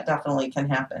think that definitely can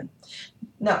happen.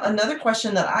 Now, another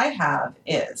question that I have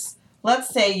is, let's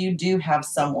say you do have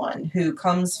someone who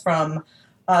comes from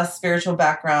a spiritual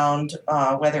background,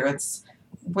 whether it's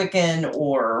Wiccan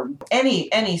or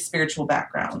any spiritual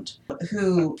background,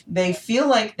 who they feel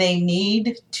like they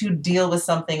need to deal with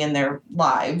something in their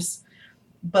lives,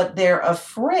 but they're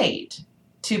afraid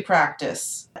to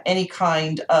practice any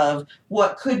kind of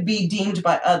what could be deemed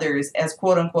by others as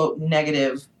quote unquote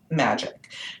negative magic.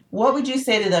 What would you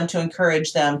say to them to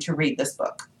encourage them to read this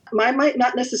book? I might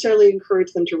not necessarily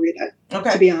encourage them to read it, to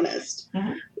Okay. be honest.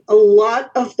 Mhm. A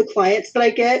lot of the clients that I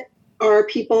get are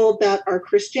people that are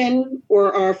Christian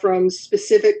or are from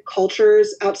specific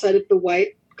cultures outside of the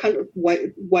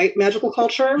white magical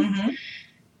culture. Mhm.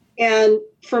 And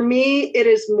for me, it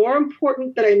is more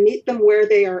important that I meet them where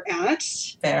they are at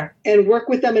Fair. and work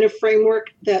with them in a framework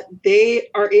that they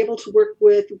are able to work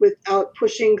with without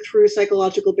pushing through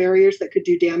psychological barriers that could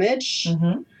do damage,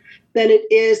 Mhm. than it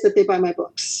is that they buy my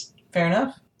books. Fair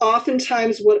enough.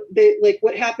 Oftentimes what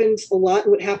happens a lot,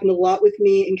 and what happened a lot with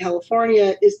me in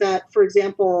California, is that, for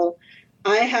example,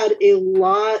 I had a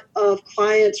lot of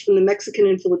clients from the Mexican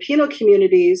and Filipino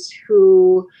communities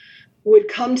who would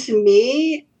come to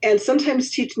me and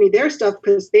sometimes teach me their stuff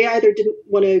because they either didn't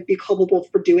want to be culpable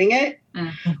for doing it,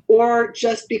 or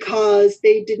just because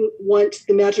they didn't want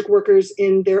the magic workers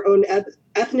in their own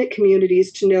ethnic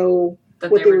communities to know That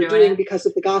what they they were were doing doing it. because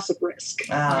of the gossip risk.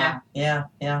 Yeah.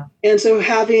 And so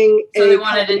having So a they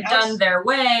wanted it house- done their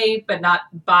way, but not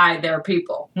by their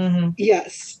people. Mm-hmm.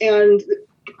 Yes, and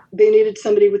they needed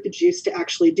somebody with the juice to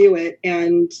actually do it,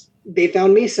 and they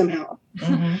found me somehow.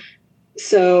 Mm-hmm.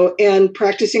 So, and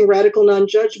practicing radical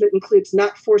non-judgment includes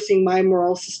not forcing my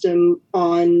moral system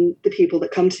on the people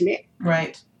that come to me.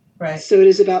 Right. So it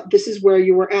is about, this is where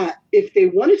you were at. If they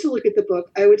wanted to look at the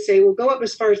book, I would say, well, go up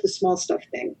as far as the small stuff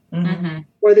thing, Mm-hmm.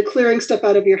 or the clearing stuff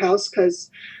out of your house, because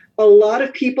a lot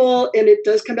of people, and it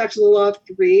does come back to the Law of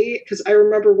 3, because I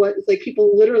remember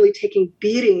people literally taking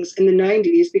beatings in the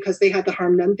 90s because they had the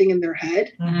harm none thing in their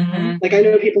head. Mm-hmm. Like, I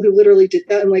know people who literally did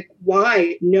that. I'm like,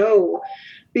 why? No.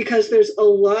 Because there's a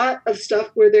lot of stuff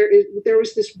where there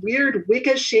was this weird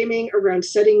Wicca shaming around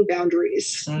setting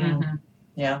boundaries. Mm-hmm.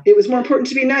 Yeah. It was more important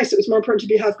to be nice. It was more important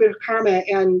to have good karma.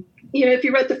 And, if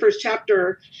you read the first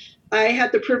chapter, I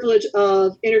had the privilege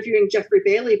of interviewing Jeffrey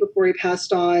Bailey before he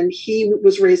passed on. He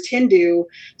was raised Hindu.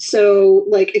 So,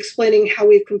 explaining how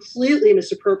we've completely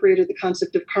misappropriated the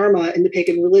concept of karma in the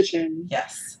pagan religion.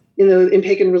 Yes. In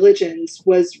pagan religions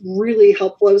was really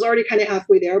helpful. I was already kind of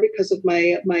halfway there because of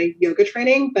my yoga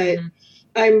training, but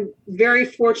I'm very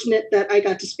fortunate that I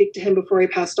got to speak to him before he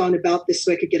passed on about this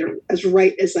so I could get it as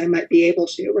right as I might be able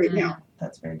to right now.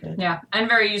 That's very good. Yeah, and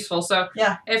very useful. So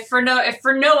Yeah. if for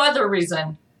no other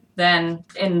reason than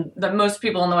most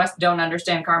people in the West don't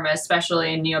understand karma,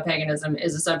 especially in neo-paganism,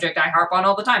 is a subject I harp on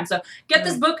all the time. So get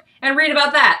this book and read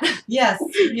about that. Yes,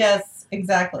 yes,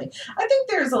 exactly. I think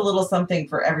there's a little something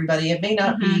for everybody. It may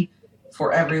not be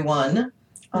for everyone.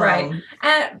 Right.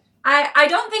 And I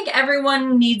don't think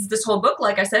everyone needs this whole book.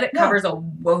 Like I said, it covers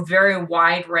a very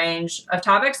wide range of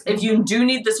topics. If you do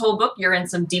need this whole book, you're in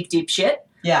some deep, deep shit.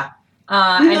 Yeah.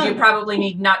 And you probably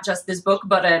need not just this book,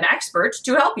 but an expert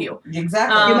to help you.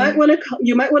 Exactly. You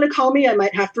might want to call me. I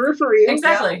might have to refer you.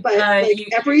 Exactly. But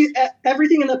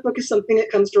everything in that book is something that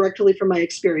comes directly from my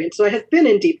experience. So I have been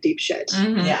in deep, deep shit.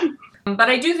 Mm-hmm. Yeah. But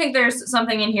I do think there's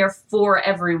something in here for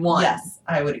everyone. Yes,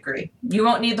 I would agree. You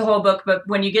won't need the whole book, but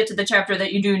when you get to the chapter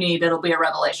that you do need, it'll be a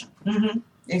revelation. Mm-hmm.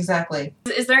 Exactly.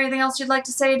 Is there anything else you'd like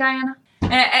to say, Diana?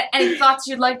 Any thoughts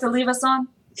you'd like to leave us on?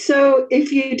 So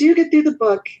if you do get through the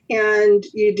book and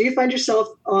you do find yourself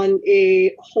on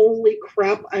a holy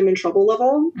crap, I'm in trouble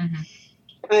level,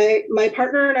 my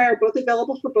partner and I are both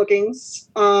available for bookings.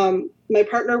 My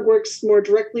partner works more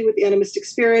directly with the animistic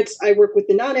spirits. I work with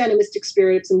the non-animistic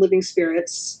spirits and living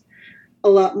spirits a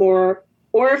lot more.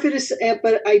 Or if it is,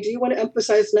 but I do want to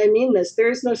emphasize, and I mean this, there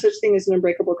is no such thing as an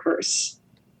unbreakable curse.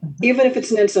 Even if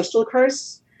it's an ancestral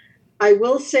curse, I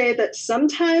will say that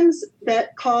sometimes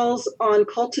that calls on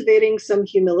cultivating some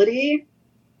humility.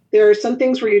 There are some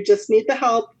things where you just need the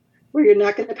help, where you're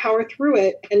not going to power through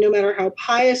it. And no matter how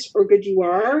pious or good you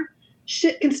are,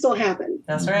 shit can still happen.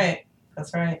 That's right.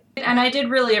 That's right. And I did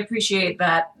really appreciate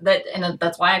that, and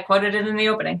that's why I quoted it in the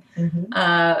opening,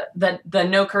 that the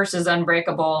no curse is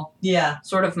unbreakable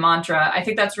sort of mantra. I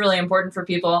think that's really important for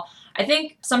people. I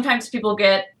think sometimes people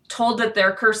get told that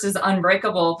their curse is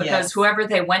unbreakable because whoever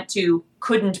they went to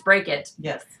couldn't break it.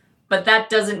 Yes. But that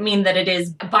doesn't mean that it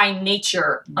is by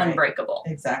nature unbreakable.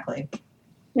 Exactly.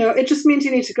 No, it just means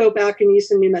you need to go back and use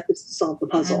some new methods to solve the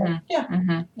puzzle.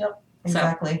 Yeah. Yep.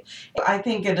 Exactly. So. I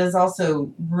think it is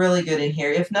also really good in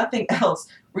here. If nothing else,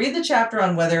 read the chapter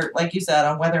on whether, like you said,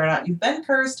 on whether or not you've been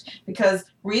cursed, because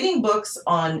reading books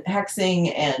on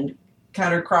hexing and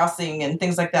counter-crossing and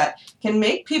things like that can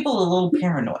make people a little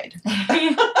paranoid.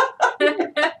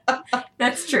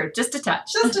 That's true. Just a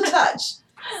touch. Just a touch.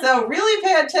 So really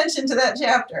pay attention to that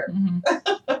chapter.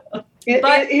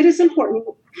 It is important.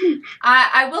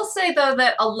 I will say, though,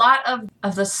 that a lot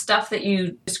of the stuff that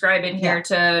you describe in here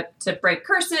to break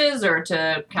curses or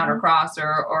to countercross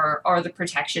or the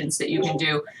protections that you can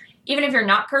do, even if you're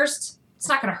not cursed, it's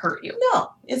not going to hurt you.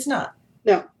 No, it's not.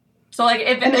 No. So, like,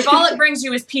 if all it brings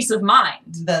you is peace of mind,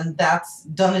 then that's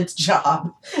done its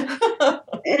job.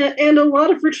 And a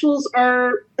lot of rituals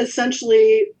are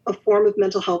essentially a form of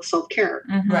mental health self-care.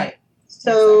 Right.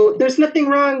 So there's nothing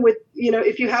wrong with,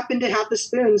 if you happen to have the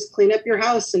spoons, clean up your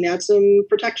house and add some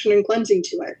protection and cleansing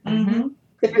to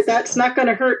it. That's not going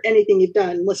to hurt anything you've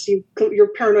done unless you're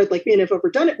paranoid like me and have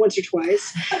overdone it once or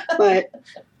twice. But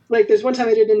like there's one time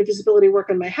I did invisibility work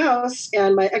on my house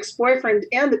and my ex-boyfriend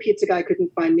and the pizza guy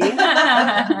couldn't find me.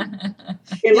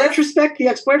 In retrospect, the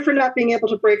ex-boyfriend not being able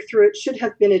to break through it should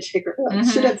have been a trigger.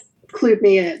 Should have clued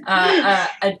me in. A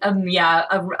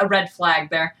red flag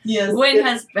there. Yes. Gwen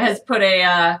has put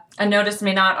a notice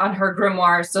me not on her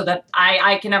grimoire so that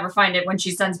I can never find it when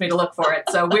she sends me to look for it.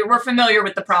 So we're familiar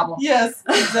with the problem. Yes,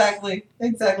 exactly.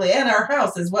 Exactly. And our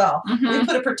house as well. We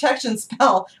put a protection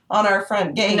spell on our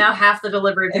front gate. Now half the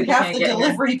delivery people can't get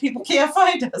here. People can't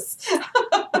find us. So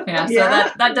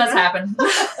that does happen.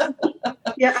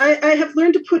 I have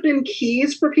learned to put in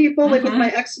keys for people, like with my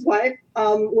ex-wife,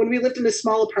 when we lived in a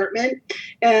small apartment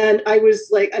and I was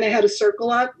like, and I had a circle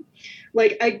up,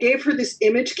 like I gave her this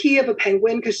image key of a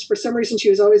penguin because for some reason she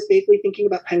was always vaguely thinking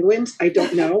about penguins. I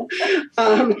don't know.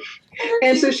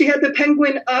 And so she had the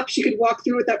penguin up. She could walk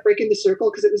through without breaking the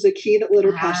circle because it was a key that let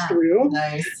her pass through.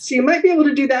 Nice. So you might be able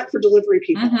to do that for delivery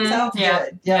people. Sounds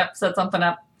good. Yep. Set something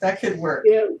up. That could work.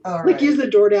 All right. Use the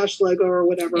DoorDash logo or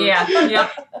whatever. Yeah.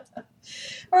 Yep.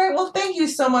 All right. Well, thank you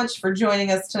so much for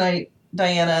joining us tonight,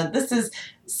 Diana. This is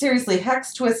seriously,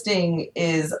 Hex Twisting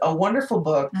is a wonderful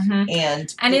book,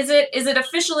 and is it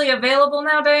officially available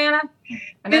now, Diana?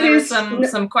 I know there were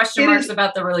some question marks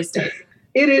about the release date.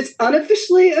 It is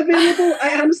unofficially available.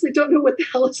 I honestly don't know what the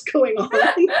hell is going on.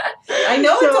 I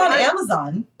know it's on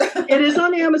Amazon. It is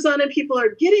on Amazon and people are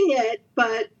getting it,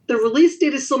 but the release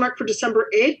date is still marked for December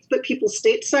 8th, but people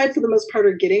stateside for the most part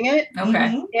are getting it. Okay.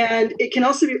 Mm-hmm. And it can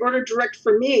also be ordered direct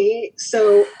from me.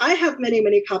 So I have many,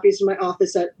 many copies in my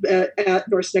office at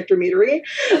Norse Nectar Meadery.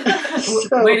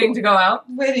 So, Waiting to go out.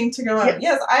 Waiting to go out.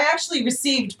 Yes, I actually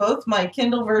received both my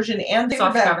Kindle version and the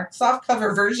soft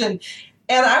cover version.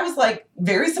 And I was like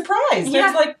very surprised. Yeah. I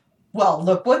was like, well,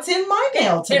 look what's in my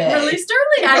mail today. It released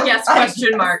early, I guess,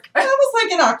 question mark. That was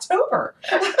like in October.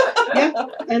 Yeah,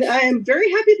 and I am very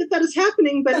happy that is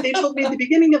happening, but they told me at the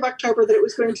beginning of October that it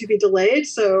was going to be delayed,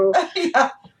 so...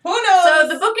 Yeah. Who knows? So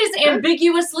the book is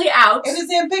ambiguously out. It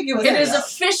is ambiguous. It is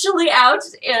officially out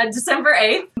December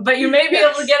 8th, but you may be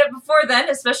able to get it before then,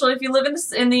 especially if you live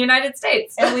in the United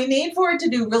States. And we need for it to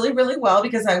do really, really well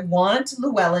because I want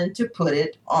Llewellyn to put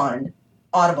it on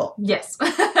Audible. Yes.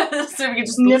 So we can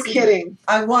just no listen kidding.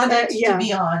 I want it to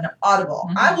be on Audible.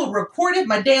 Mm-hmm. I will record it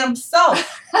my damn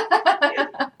self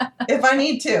if I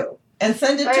need to and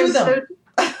send it to them.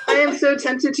 I am so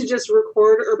tempted to just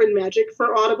record Urban Magic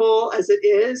for Audible as it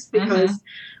is because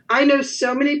I know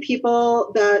so many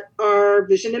people that are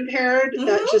vision impaired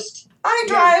that just... I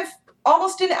drive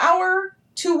almost an hour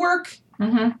to work,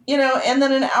 you know, and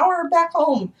then an hour back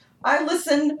home. I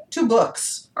listen to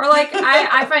books. Or like,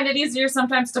 I find it easier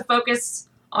sometimes to focus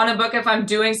on a book if I'm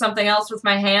doing something else with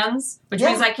my hands, which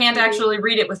means I can't actually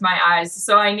read it with my eyes.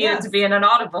 So I need it to be in an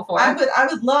Audible form. I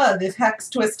would love if Hex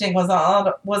Twisting was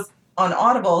on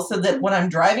Audible so that when I'm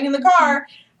driving in the car,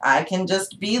 I can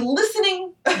just be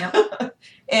listening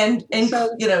and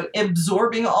so, you know,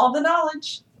 absorbing all the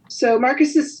knowledge. So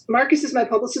Marcus is my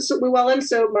publicist at Llewellyn.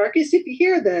 So Marcus, if you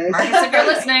hear this, Marcus, if you're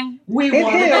listening, we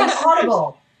want it on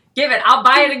Audible. Give it. I'll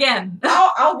buy it again.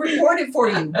 I'll record it for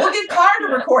you. We'll get Car to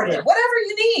record it. Whatever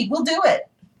you need, we'll do it.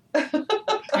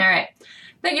 All right.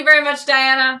 Thank you very much,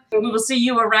 Diana. We will see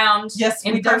you around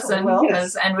in person.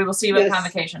 And we will see you at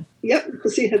Convocation. Yep.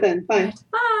 We'll see you then. Bye.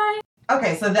 Bye.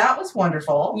 Okay, so that was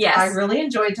wonderful. Yes. I really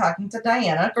enjoyed talking to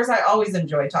Diana. Of course, I always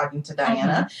enjoy talking to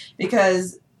Diana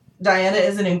because Diana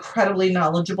is an incredibly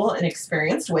knowledgeable and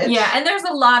experienced witch. Yeah, and there's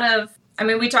a lot of, I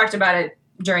mean, we talked about it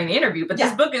during the interview, but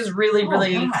this book is really,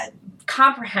 really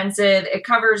comprehensive. It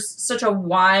covers such a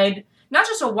wide, not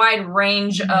just a wide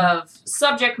range of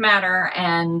subject matter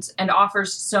and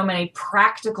offers so many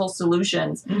practical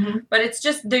solutions, but it's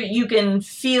just that you can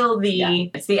feel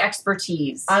it's the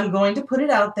expertise. I'm going to put it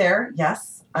out there.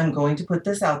 Yes, I'm going to put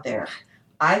this out there.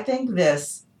 I think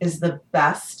this is the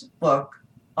best book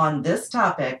on this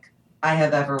topic I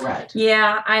have ever read.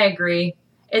 Yeah, I agree.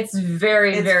 It's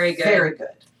very, very good. Very good.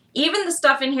 Even the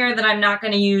stuff in here that I'm not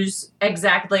going to use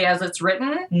exactly as it's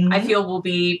written, I feel will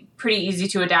be pretty easy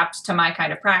to adapt to my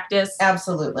kind of practice.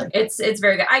 Absolutely. It's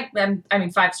very good. I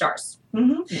mean, 5 stars.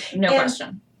 No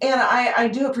question. And I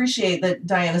do appreciate that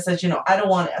Diana says, you know, I don't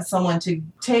want someone to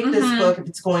take this book if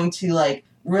it's going to, like,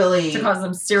 really... to cause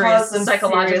them serious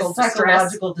psychological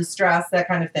distress, that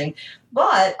kind of thing.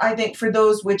 But I think for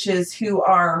those witches who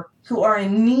are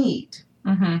in need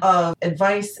of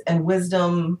advice and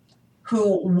wisdom,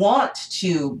 who want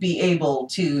to be able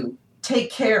to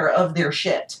take care of their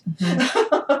shit, then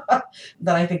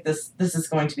I think this is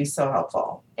going to be so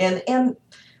helpful. And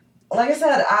like I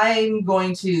said, I'm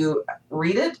going to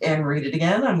read it and read it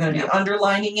again. I'm going to be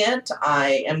underlining it.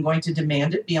 I am going to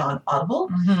demand it be on Audible.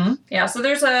 Yeah, so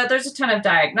there's a ton of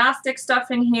diagnostic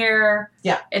stuff in here.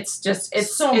 Yeah. It's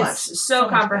so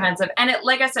comprehensive. And it,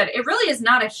 like I said, it really is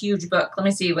not a huge book. Let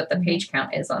me see what the page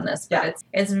count is on this. But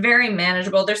it's very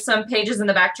manageable. There's some pages in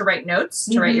the back to write notes,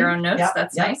 to write your own notes.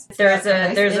 That's nice. There's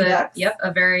a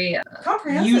very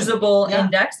usable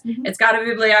index. It's got a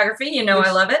bibliography. You know,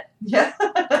 I love it. Yeah.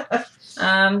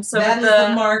 So that is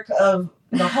the mark of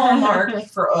the hallmark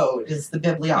for Ode is the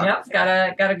bibliography.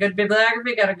 Yep, got a good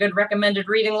bibliography, got a good recommended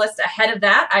reading list ahead of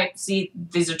that. I see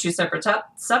these are 2 separate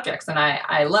subjects, and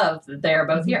I love that they are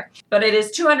both here. But it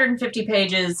is 250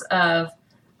 pages of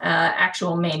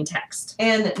actual main text.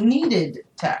 And needed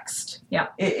text. Yeah.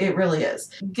 It really is.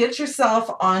 Get yourself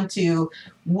onto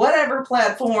whatever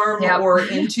platform or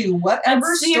into whatever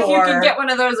and see store. If you can get one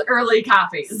of those early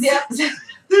copies. Yep.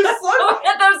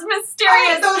 Those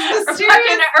mysterious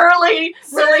fucking early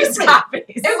release copies.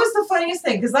 It was the funniest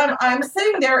thing because I'm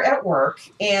sitting there at work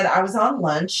and I was on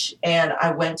lunch and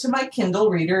I went to my Kindle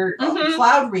reader,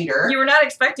 cloud reader. You were not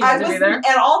expecting it to be there.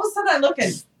 And all of a sudden I look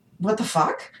and, what the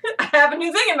fuck? I have a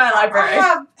new thing in my library. I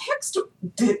have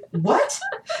what?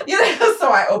 You know,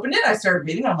 so I opened it, I started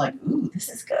reading, I'm like, ooh, this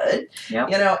is good. Yep.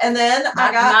 You know, and then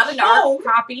I got not an art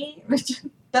copy.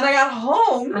 Then I got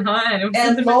home, and it was in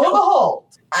and the lo and middle. behold,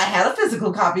 I had a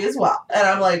physical copy as well. And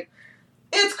I'm like,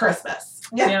 it's Christmas.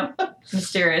 Yeah.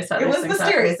 Mysterious. How It these was things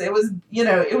mysterious. happen. It was,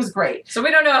 it was great. So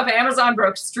we don't know if Amazon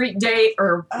broke street date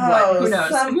or what. Who knows?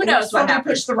 Who knows what somebody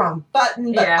happened? pushed the wrong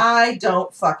button, but Yeah. I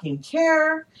don't fucking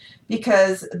care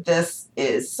because this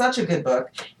is such a good book.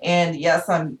 And yes,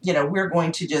 we're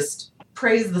going to just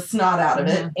praise the snot out of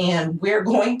it. And we're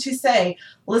going to say,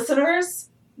 listeners,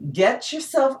 get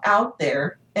yourself out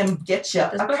there and get you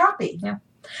a copy. Yeah.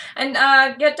 And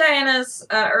get Diana's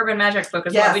Urban Magic book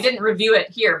as well. Yes. We didn't review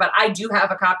it here, but I do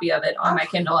have a copy of it on my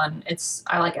Kindle, and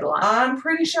I like it a lot. I'm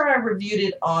pretty sure I reviewed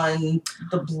it on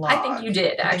the blog. I think you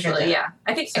did, actually. Yeah.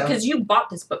 I think So- because you bought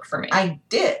this book for me. I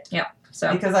did. Yeah.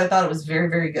 So. Because I thought it was very,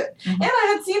 very good. Mhm. And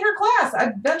I had seen her class.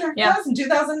 I'd been to her class in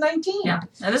 2019. Yeah.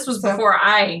 And this was So- before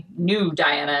I knew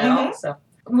Diana at all. So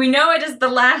we know it is the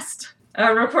last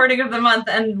recording of the month,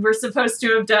 and we're supposed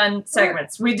to have done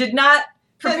segments. We did not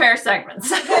prepare segments.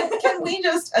 Can we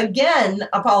just again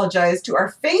apologize to our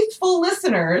faithful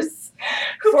listeners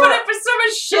who put up with so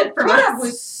much shit from put up us?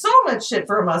 with so much shit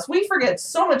from us? We forget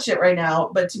so much shit right now,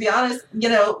 but to be honest,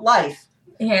 life.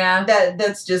 Yeah.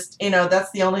 That's just that's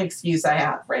the only excuse I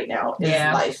have right now is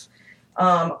life.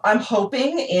 I'm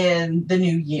hoping in the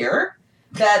new year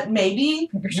that maybe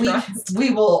we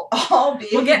will all be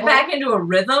We'll get back into a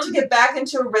rhythm. to get back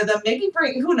into a rhythm. Maybe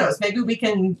who knows? Maybe we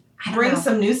can bring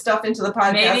some new stuff into the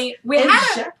podcast. Maybe we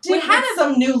had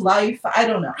some new life. I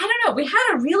don't know. I don't know. We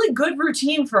had a really good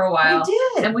routine for a while. We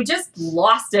did. And we just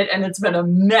lost it, and it's been a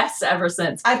mess ever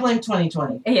since. I blame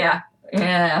 2020. Yeah.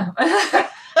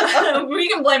 We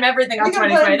can blame everything on We can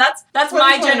 2020. blame That's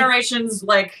my 2020. generation's,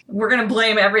 we're going to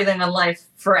blame everything on life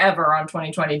forever on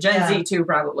 2020. Gen Z too,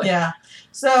 probably. Yeah.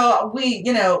 So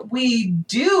we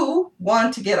do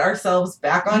want to get ourselves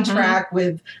back on track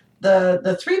with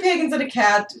the Three Pagans and a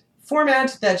Cat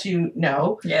format that you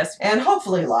know. Yes. And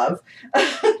hopefully love.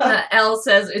 Elle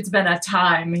says it's been a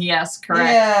time. Yes,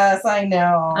 correct. Yes, I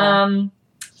know.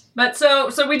 But so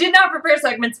we did not prepare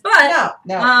segments, but no,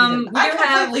 we didn't. we I do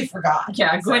completely forgot.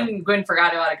 Yeah, Gwen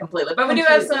forgot about it completely. But we do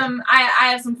have some. I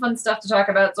have some fun stuff to talk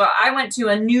about. So I went to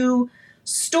a new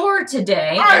store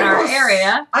today in our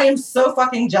area. I am so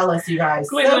fucking jealous, you guys.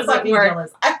 Gwen so was at fucking work.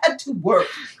 jealous. I had to work.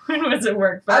 When was it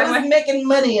work? I was making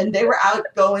money, and they were out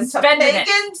going to Spending it.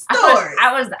 pagan stores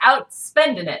I was out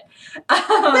spending it.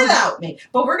 without me.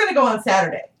 But we're gonna go on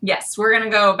Saturday. Yes, we're gonna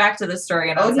go back to the store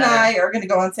again on Odin and Saturday. I are gonna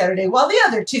go on Saturday, while the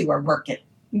other two are working.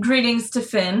 Greetings to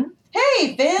Finn.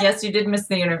 Hey, Finn. Yes, you did miss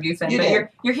the interview, Finn, You but did.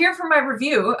 you're here for my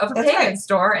review of a That's pagan right.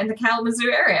 store in the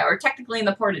Kalamazoo area, or technically in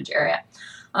the Portage area.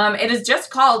 It is just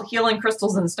called Healing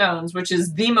Crystals and Stones, which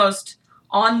is the most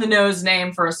on-the-nose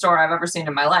name for a store I've ever seen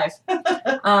in my life.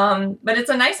 But it's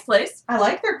a nice place. I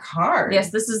like their card.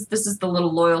 Yes, this is the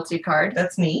little loyalty card.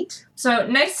 That's neat. So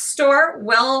nice store,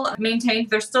 well maintained.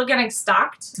 They're still getting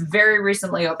stocked. It's very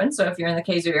recently opened, so if you're in the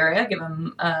Kazoo area, give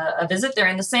them a visit. They're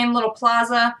in the same little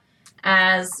plaza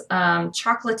as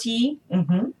Chocolatey,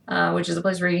 which is a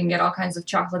place where you can get all kinds of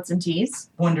chocolates and teas,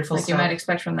 Wonderful like stuff. you might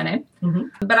expect from the name. Mhm.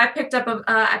 But I picked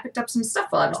up some stuff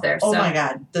while I was there. Oh so. my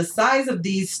God, the size of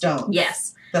these stones.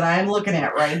 Yes. That I'm looking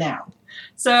at right now.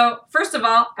 So, first of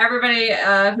all, everybody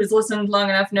who's listened long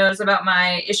enough knows about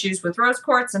my issues with rose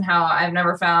quartz and how I've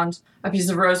never found a piece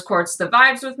of rose quartz that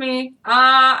vibes with me.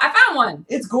 I found one.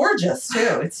 It's gorgeous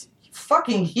too. It's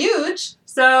fucking huge.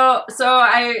 So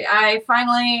I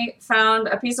finally found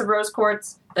a piece of rose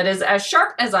quartz that is as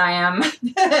sharp as I am.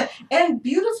 And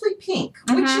beautifully pink,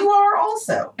 which Mhm. you are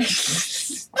also.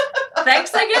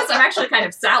 Thanks, I guess. I'm actually kind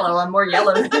of sallow. I'm more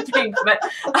yellow than pink, but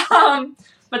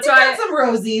You so got some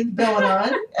rosy going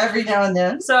on every now and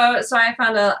then. So I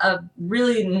found a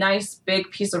really nice big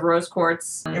piece of rose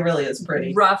quartz. It really is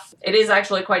pretty. Rough. It is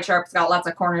actually quite sharp. It's got lots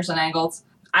of corners and angles.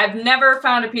 I've never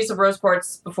found a piece of rose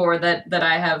quartz before that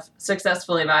I have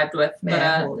successfully vibed with. May But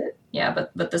I hold it? yeah,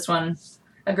 but this one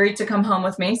agreed to come home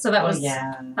with me, so that was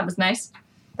nice.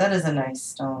 That is a nice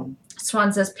stone.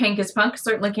 Swan says pink is punk.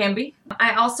 Certainly can be.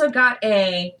 I also got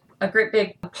a great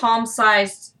big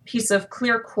palm-sized piece of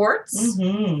clear quartz.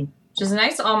 Mm-hmm. Which is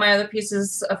nice. All my other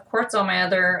pieces of quartz, all my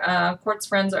other quartz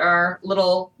friends are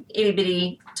little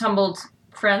itty-bitty tumbled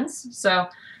friends. So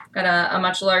got a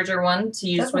much larger one to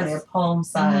use Definitely with a palm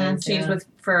size. to use with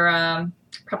for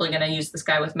probably going to use this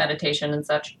guy with meditation and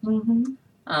such.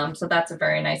 Mm-hmm. So that's a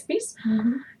very nice piece.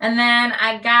 Mm-hmm. And then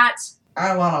I got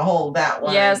I want to hold that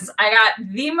one. yes, I got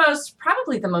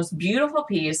probably the most beautiful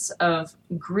piece of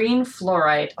green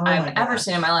fluorite Oh my I've ever gosh.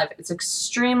 seen in my life. It's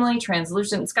extremely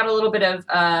translucent. It's got a little bit of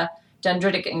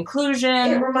dendritic inclusion.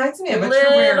 It reminds me of a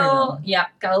terrarium. Yeah,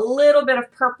 got a little bit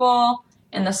of purple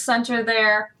in the center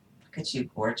there. Look at you,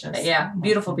 gorgeous. Yeah, Oh my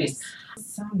beautiful goodness. piece.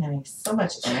 So nice. So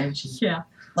much energy. Yeah.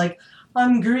 Like,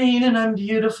 I'm green and I'm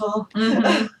beautiful.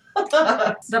 Mhm.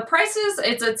 The prices,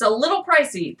 it's a little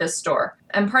pricey, this store.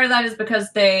 And part of that is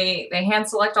because they hand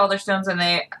select all their stones, and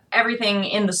everything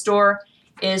in the store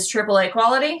is AAA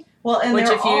quality. Well, and Which,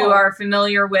 they're if you all- are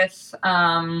familiar with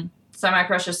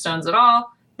semi-precious stones at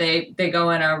all, they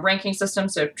go in a ranking system.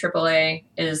 So AAA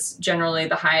is generally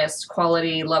the highest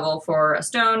quality level for a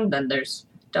stone. Then there's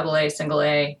AA, single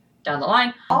A, down the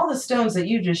line. all the stones that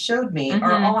you just showed me are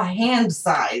Mhm. all hand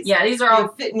size. Yeah, these are They all.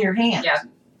 fit in your hand. Yeah.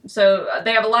 So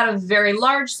they have a lot of very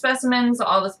large specimens.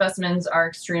 All the specimens are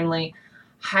extremely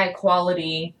high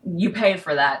quality. You pay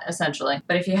for that, essentially.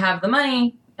 But if you have the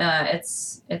money,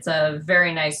 it's a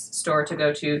very nice store to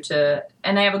go to,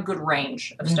 and they have a good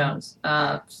range of stones.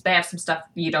 They have some stuff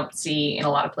you don't see in a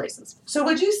lot of places. So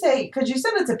would you say, because you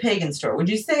said it's a pagan store, would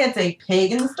you say it's a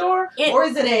pagan store It- or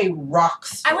is it a rock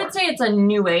store? I would say it's a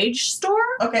new age store.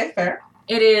 Okay, fair.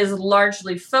 It is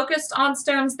largely focused on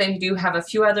stones. They do have a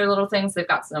few other little things. They've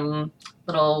got some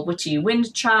little witchy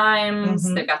wind chimes.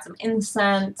 Mhm. They've got some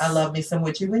incense. I love me some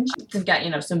witchy winch. They've got,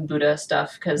 some Buddha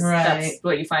stuff, because Right. that's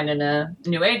what you find in a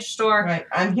new age store. Right.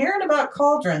 I'm hearing about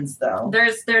cauldrons though.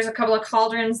 There's a couple of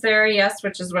cauldrons there, yes,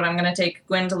 which is what I'm going to take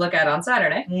Gwen to look at on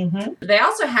Saturday. Mm-hmm. They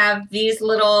also have these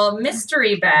little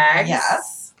mystery bags.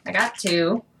 Yes. I got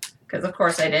 2, because of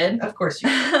course I did. Of course you.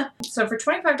 So for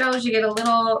 $25, you get a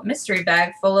little mystery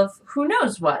bag full of who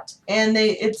knows what. And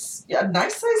it's a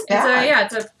nice size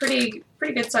bag. It's a pretty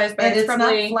good size bag. And it's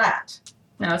probably not flat.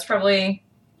 no, it's probably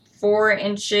 4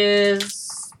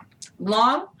 inches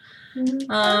long. I'd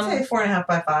say 4.5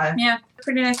 by 5. Yeah,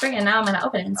 pretty nice bag. And now I'm gonna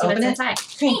open it and see Open what's it. inside.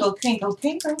 Crinkle, crinkle,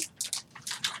 crinkle.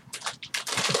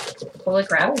 Holy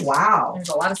crap! Oh wow. There's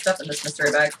a lot of stuff in this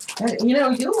mystery bag.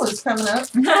 Yule is coming up.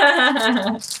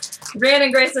 Rhiannon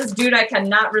and Grace says, "Dude, I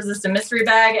cannot resist a mystery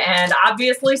bag," and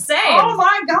obviously same. Oh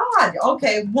my god.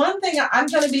 Okay, one thing I'm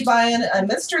going to be buying a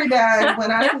mystery bag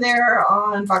when I'm there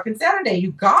on fucking Saturday,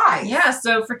 you guys. Yeah,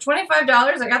 so for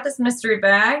 $25, I got this mystery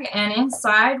bag, and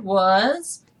inside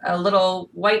was a little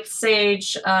white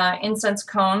sage incense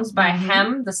cones by Mhm.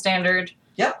 Hem, the standard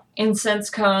Yep. incense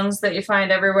cones that you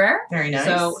find everywhere. Very nice.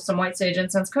 So some white sage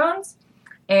incense cones,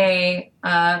 a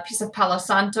piece of Palo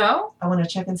Santo. I want to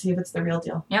check and see if it's the real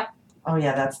deal. Yep. Oh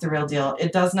yeah, that's the real deal.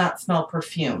 It does not smell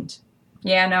perfumed.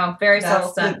 Yeah, no, very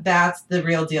subtle scent. That's the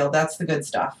real deal. That's the good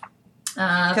stuff.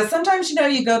 Uh, Because sometimes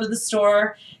you go to the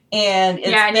store and it's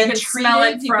Yeah, and you been can treated. smell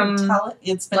it you can from, tell it,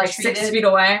 it's been like treated, 6 feet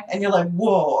away. and you're like,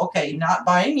 whoa, okay, not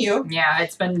buying you. Yeah,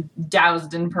 it's been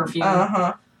doused in perfume.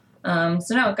 Uh-huh.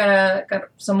 So no, got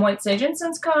some white sage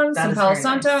incense cones, That some is Palo very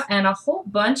Santo, nice. and a whole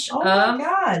bunch Oh of my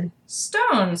god.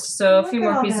 stones. So a Look few at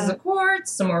more all pieces that. of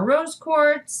quartz, some more rose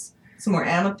quartz. Some more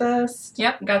amethyst.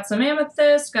 Yep, got some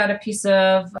amethyst, got a piece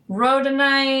of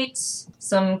rhodonite,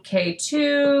 some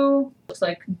K2, looks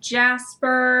like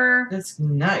jasper. It's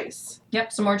nice.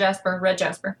 Yep, some more jasper, red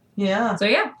jasper. Yeah. So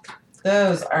yeah,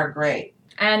 Those are great.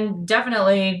 and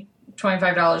definitely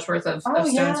 $25 worth of stones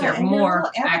here. and your More,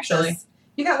 little amethyst. actually.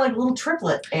 You got like little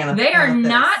triplet amethyst. They are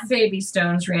not baby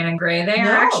stones, Rhiannon Gray. They are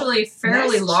No. actually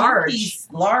fairly Nice, large. chunky,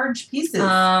 large pieces.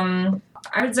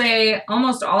 I would say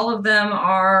almost all of them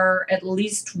are at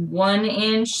least 1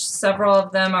 inch. Several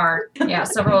of them are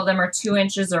 2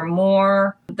 inches or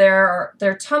more. They're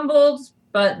tumbled,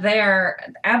 but they are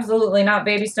absolutely not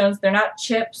baby stones. They're not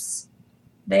chips.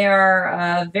 They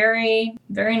are very,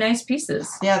 very nice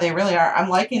pieces. Yeah, they really are. I'm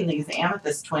liking these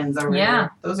amethyst twins over Yeah.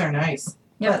 here. Those are nice.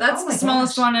 Yeah, But, that's oh the my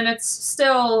smallest gosh. one, and it's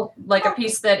still like a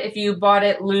piece that if you bought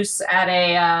it loose at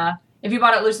a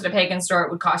pagan store, it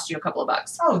would cost you a couple of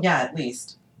bucks. Oh yeah, at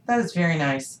least. That is very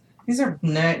nice. These are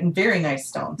very nice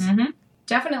stones. Mm-hmm.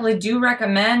 Definitely do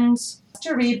recommend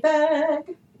Mystery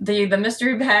bag. the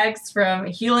mystery bags from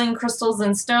Healing Crystals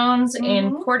and Stones in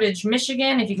Mhm. Portage,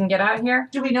 Michigan. If you can get out here,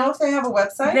 Do we know if they have a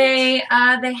website? they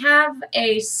have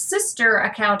a sister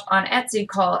account on Etsy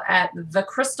called at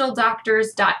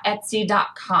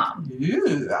thecrystaldoctors.etsy.com.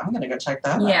 Ooh, I'm gonna go check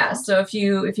that out. Yeah, so if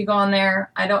you go on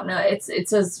there, I don't know. It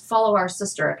says follow our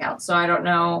sister account, so I don't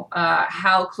know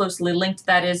how closely linked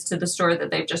that is to the store that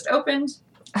they've just opened.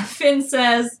 Finn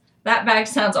says that bag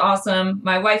sounds awesome.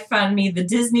 My wife found me the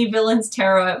Disney Villains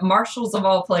Tarot at Marshall's of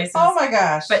all places. Oh my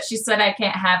gosh. But she said I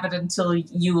can't have it until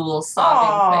Yule sobbing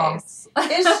Aw. face.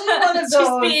 Is she one of She's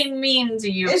those? being mean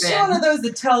to you, Is she Finn. one of those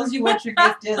that tells you what your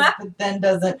gift is, but then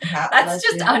doesn't have? That's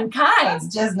just unkind. That's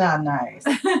just not nice.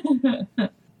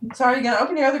 So are you gonna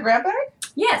open your other grab bag?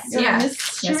 Yes, You have yeah. a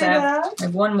mystery Yes, I have. bag? I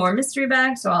have one more mystery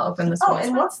bag, so I'll open this Oh, one.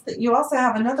 and you also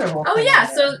have another little Oh thing yeah,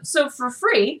 in there. so for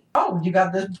free. Oh, you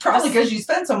got probably because you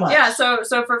spent so much. Yeah, so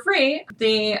for free,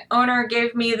 the owner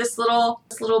gave me this little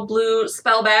blue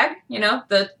spell bag. You know,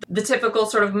 the typical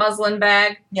sort of muslin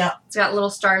bag. Yeah. It's got little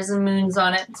stars and moons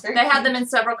on it. It's very They had cute. them in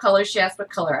several colors. She asked what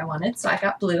color I wanted, so I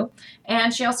got blue.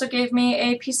 And she also gave me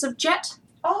a piece of jet,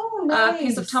 Oh, nice. a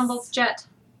piece of tumbled jet.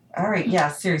 All right, yeah,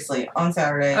 seriously, on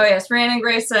Saturday. Oh yes, Rhiannon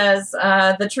Gray says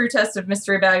the true test of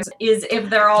mystery bags is if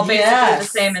they're all basically Yes. the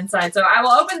same inside. So I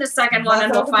will open the second one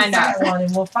and Let's we'll open the find out. second one,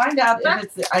 and we'll find out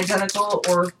if it's identical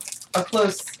or a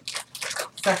close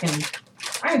second.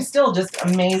 I am still just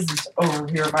amazed over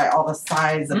here by all the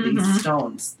size of Mhm. these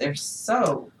stones. They're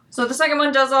so So the second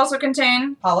one does also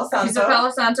contain Palo a piece of Santo.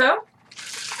 Palo Santo.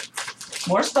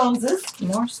 More stoneses.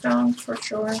 More stones for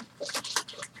sure.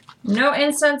 No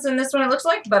incense in this one, it looks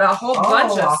like, but a whole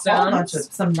bunch a of stones. whole bunch of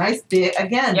some nice big,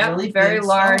 again, Yep, really very big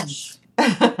large.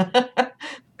 stones.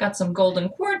 Got some golden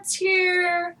quartz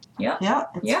here. Yep. Yeah,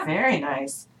 it's Yeah. very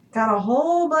nice. Got a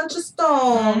whole bunch of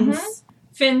stones.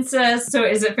 Finn says, so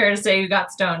is it fair to say you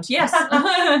got stoned? Yes.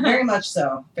 Very much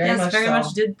so. Very much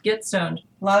so. did get stoned.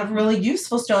 A lot of really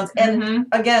useful stones. And Mhm.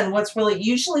 again, what's really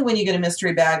usually when you get a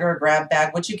mystery bag or a grab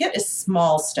bag, what you get is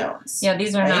small stones. Yeah,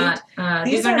 these are Right? not.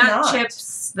 These These are are not not.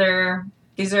 chips.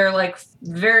 These are like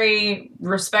very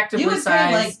respectably You would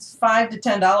pay like sized. $5 to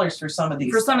 $10 for some of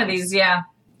these. For some of stones. these, yeah.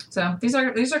 So these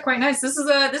are quite nice. This is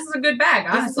a good bag,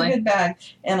 This is a honestly. good bag,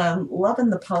 and I'm loving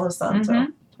the Palo Santo. Mhm.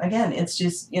 Again, it's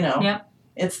just Yep.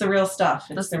 it's the real stuff.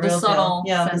 It's The the real subtle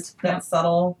deal. Yeah, scent, that yep.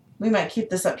 subtle. We might keep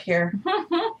this up here.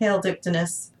 Hail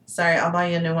Dictinus. Sorry, I'll buy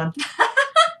you a new one.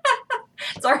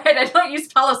 It's all right. I don't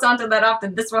use Palo Santo that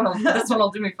often. This one will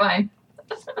do me fine.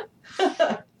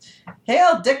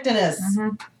 Hail Dictinus.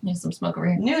 Need some smoke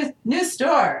over here. New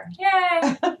store.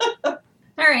 Yay!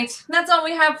 All right, that's all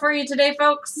we have for you today,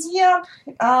 folks. Yep.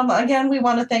 Again, we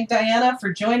want to thank Diana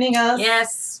for joining us.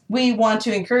 Yes. We want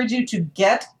to encourage you to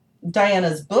get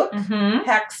Diana's book, Mm-hmm.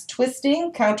 Hex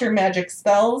Twisting, Counter Magic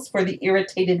Spells for the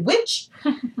Irritated Witch.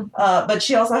 But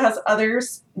she also has other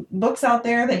books out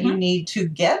there that you need to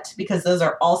get because those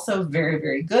are also very,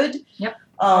 very good. Yep.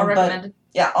 All But recommended.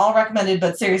 yeah, all recommended.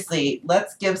 But seriously,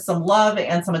 let's give some love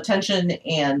and some attention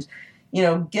and,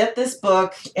 get this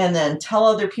book and then tell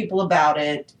other people about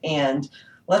it. And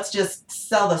let's just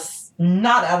sell the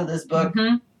snot out of this book.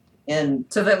 Mhm. And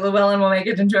So that Llewellyn will make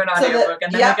it into an So that- audiobook,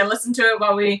 and then yeah. we can listen to it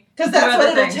while we because do that's other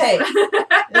what it'll things.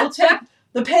 take. It'll take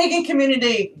the pagan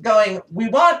community going, we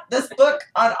want this book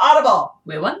on Audible.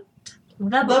 We want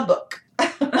The book.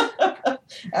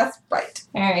 That's right.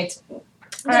 All right. All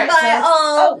right, Goodbye, so-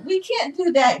 all. Oh, we can't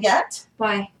do that yet.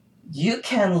 Why? You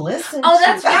can listen Oh, to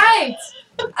that's right.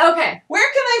 Okay.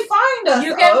 Where can they find us?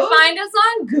 You can Ode? find us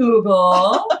on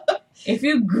Google. If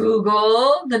you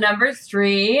Google the number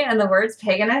 3 and the words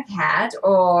pagan and cat,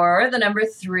 or the number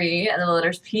 3 and the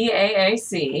letters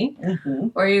PAAC,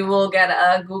 Mhm. or you will get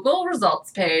a Google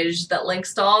results page that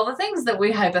links to all the things that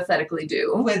we hypothetically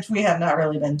do. Which we have not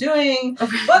really been doing,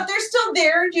 but they're still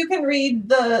there. You can read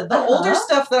the older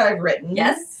stuff that I've written.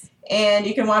 Yes. And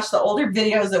you can watch the older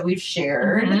videos that we've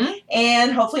shared. Mhm.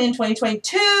 And hopefully in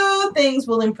 2022, things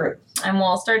will improve. And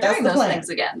we'll start That's doing the those plan. things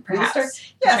again, We'll perhaps.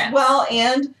 start- Yes, Chance well,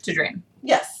 and to dream.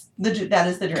 yes, that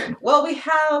is the dream. Well, we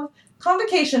have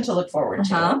Convocation to look forward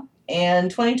to. Uh-huh. And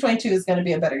 2022 is going to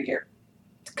be a better year.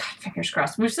 God, fingers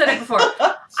crossed. We've said it before.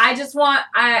 I just want,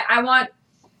 I want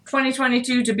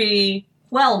 2022 to be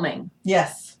whelming.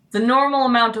 Yes, The normal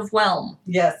amount of whelm.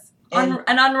 yes. And,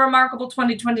 An unremarkable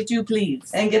 2022,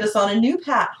 please. and get us on a new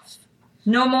path.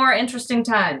 No more interesting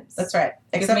times. That's right.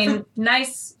 Give Except me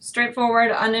nice,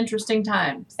 straightforward, uninteresting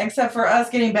times. for us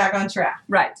getting back on track.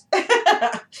 Right.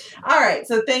 All right.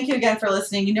 So thank you again for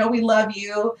listening. You know we love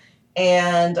you.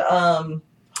 And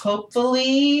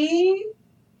hopefully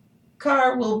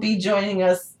Carr will be joining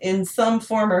us in some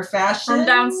form or fashion. From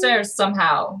downstairs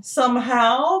somehow.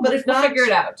 Somehow. But if We'll not, figure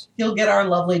it out. you'll get our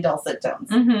lovely dulcet tones.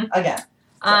 Mm-hmm. Again.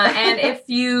 And if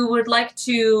you would like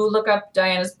to look up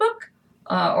Diana's book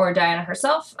or Diana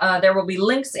herself, there will be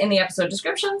links in the episode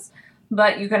descriptions.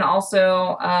 But you can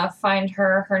also find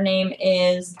her. Her name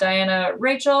is Diana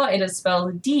Rachel. It is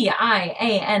spelled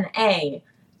Diana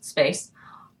space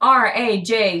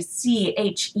Rajchel.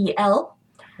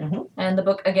 Mhm. And the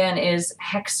book again is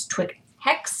Hex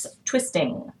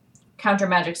Twisting, Counter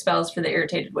Magic Spells for the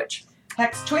Irritated Witch.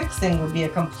 Hex twixing would be a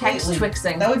Hex completely...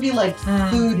 Twixing. That would be like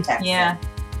food hexing. Yeah.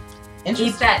 Eat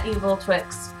Interesting. that evil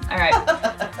Twix. All right.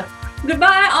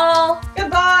 Goodbye, all.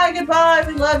 Goodbye.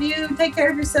 We love you. Take care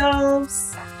of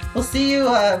yourselves. We'll see you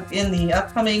in the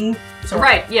upcoming.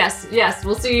 Right. Yes.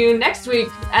 We'll see you next week,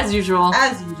 as usual.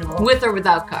 As usual. With or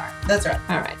without car. That's right.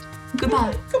 All right.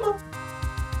 Goodbye. Come on.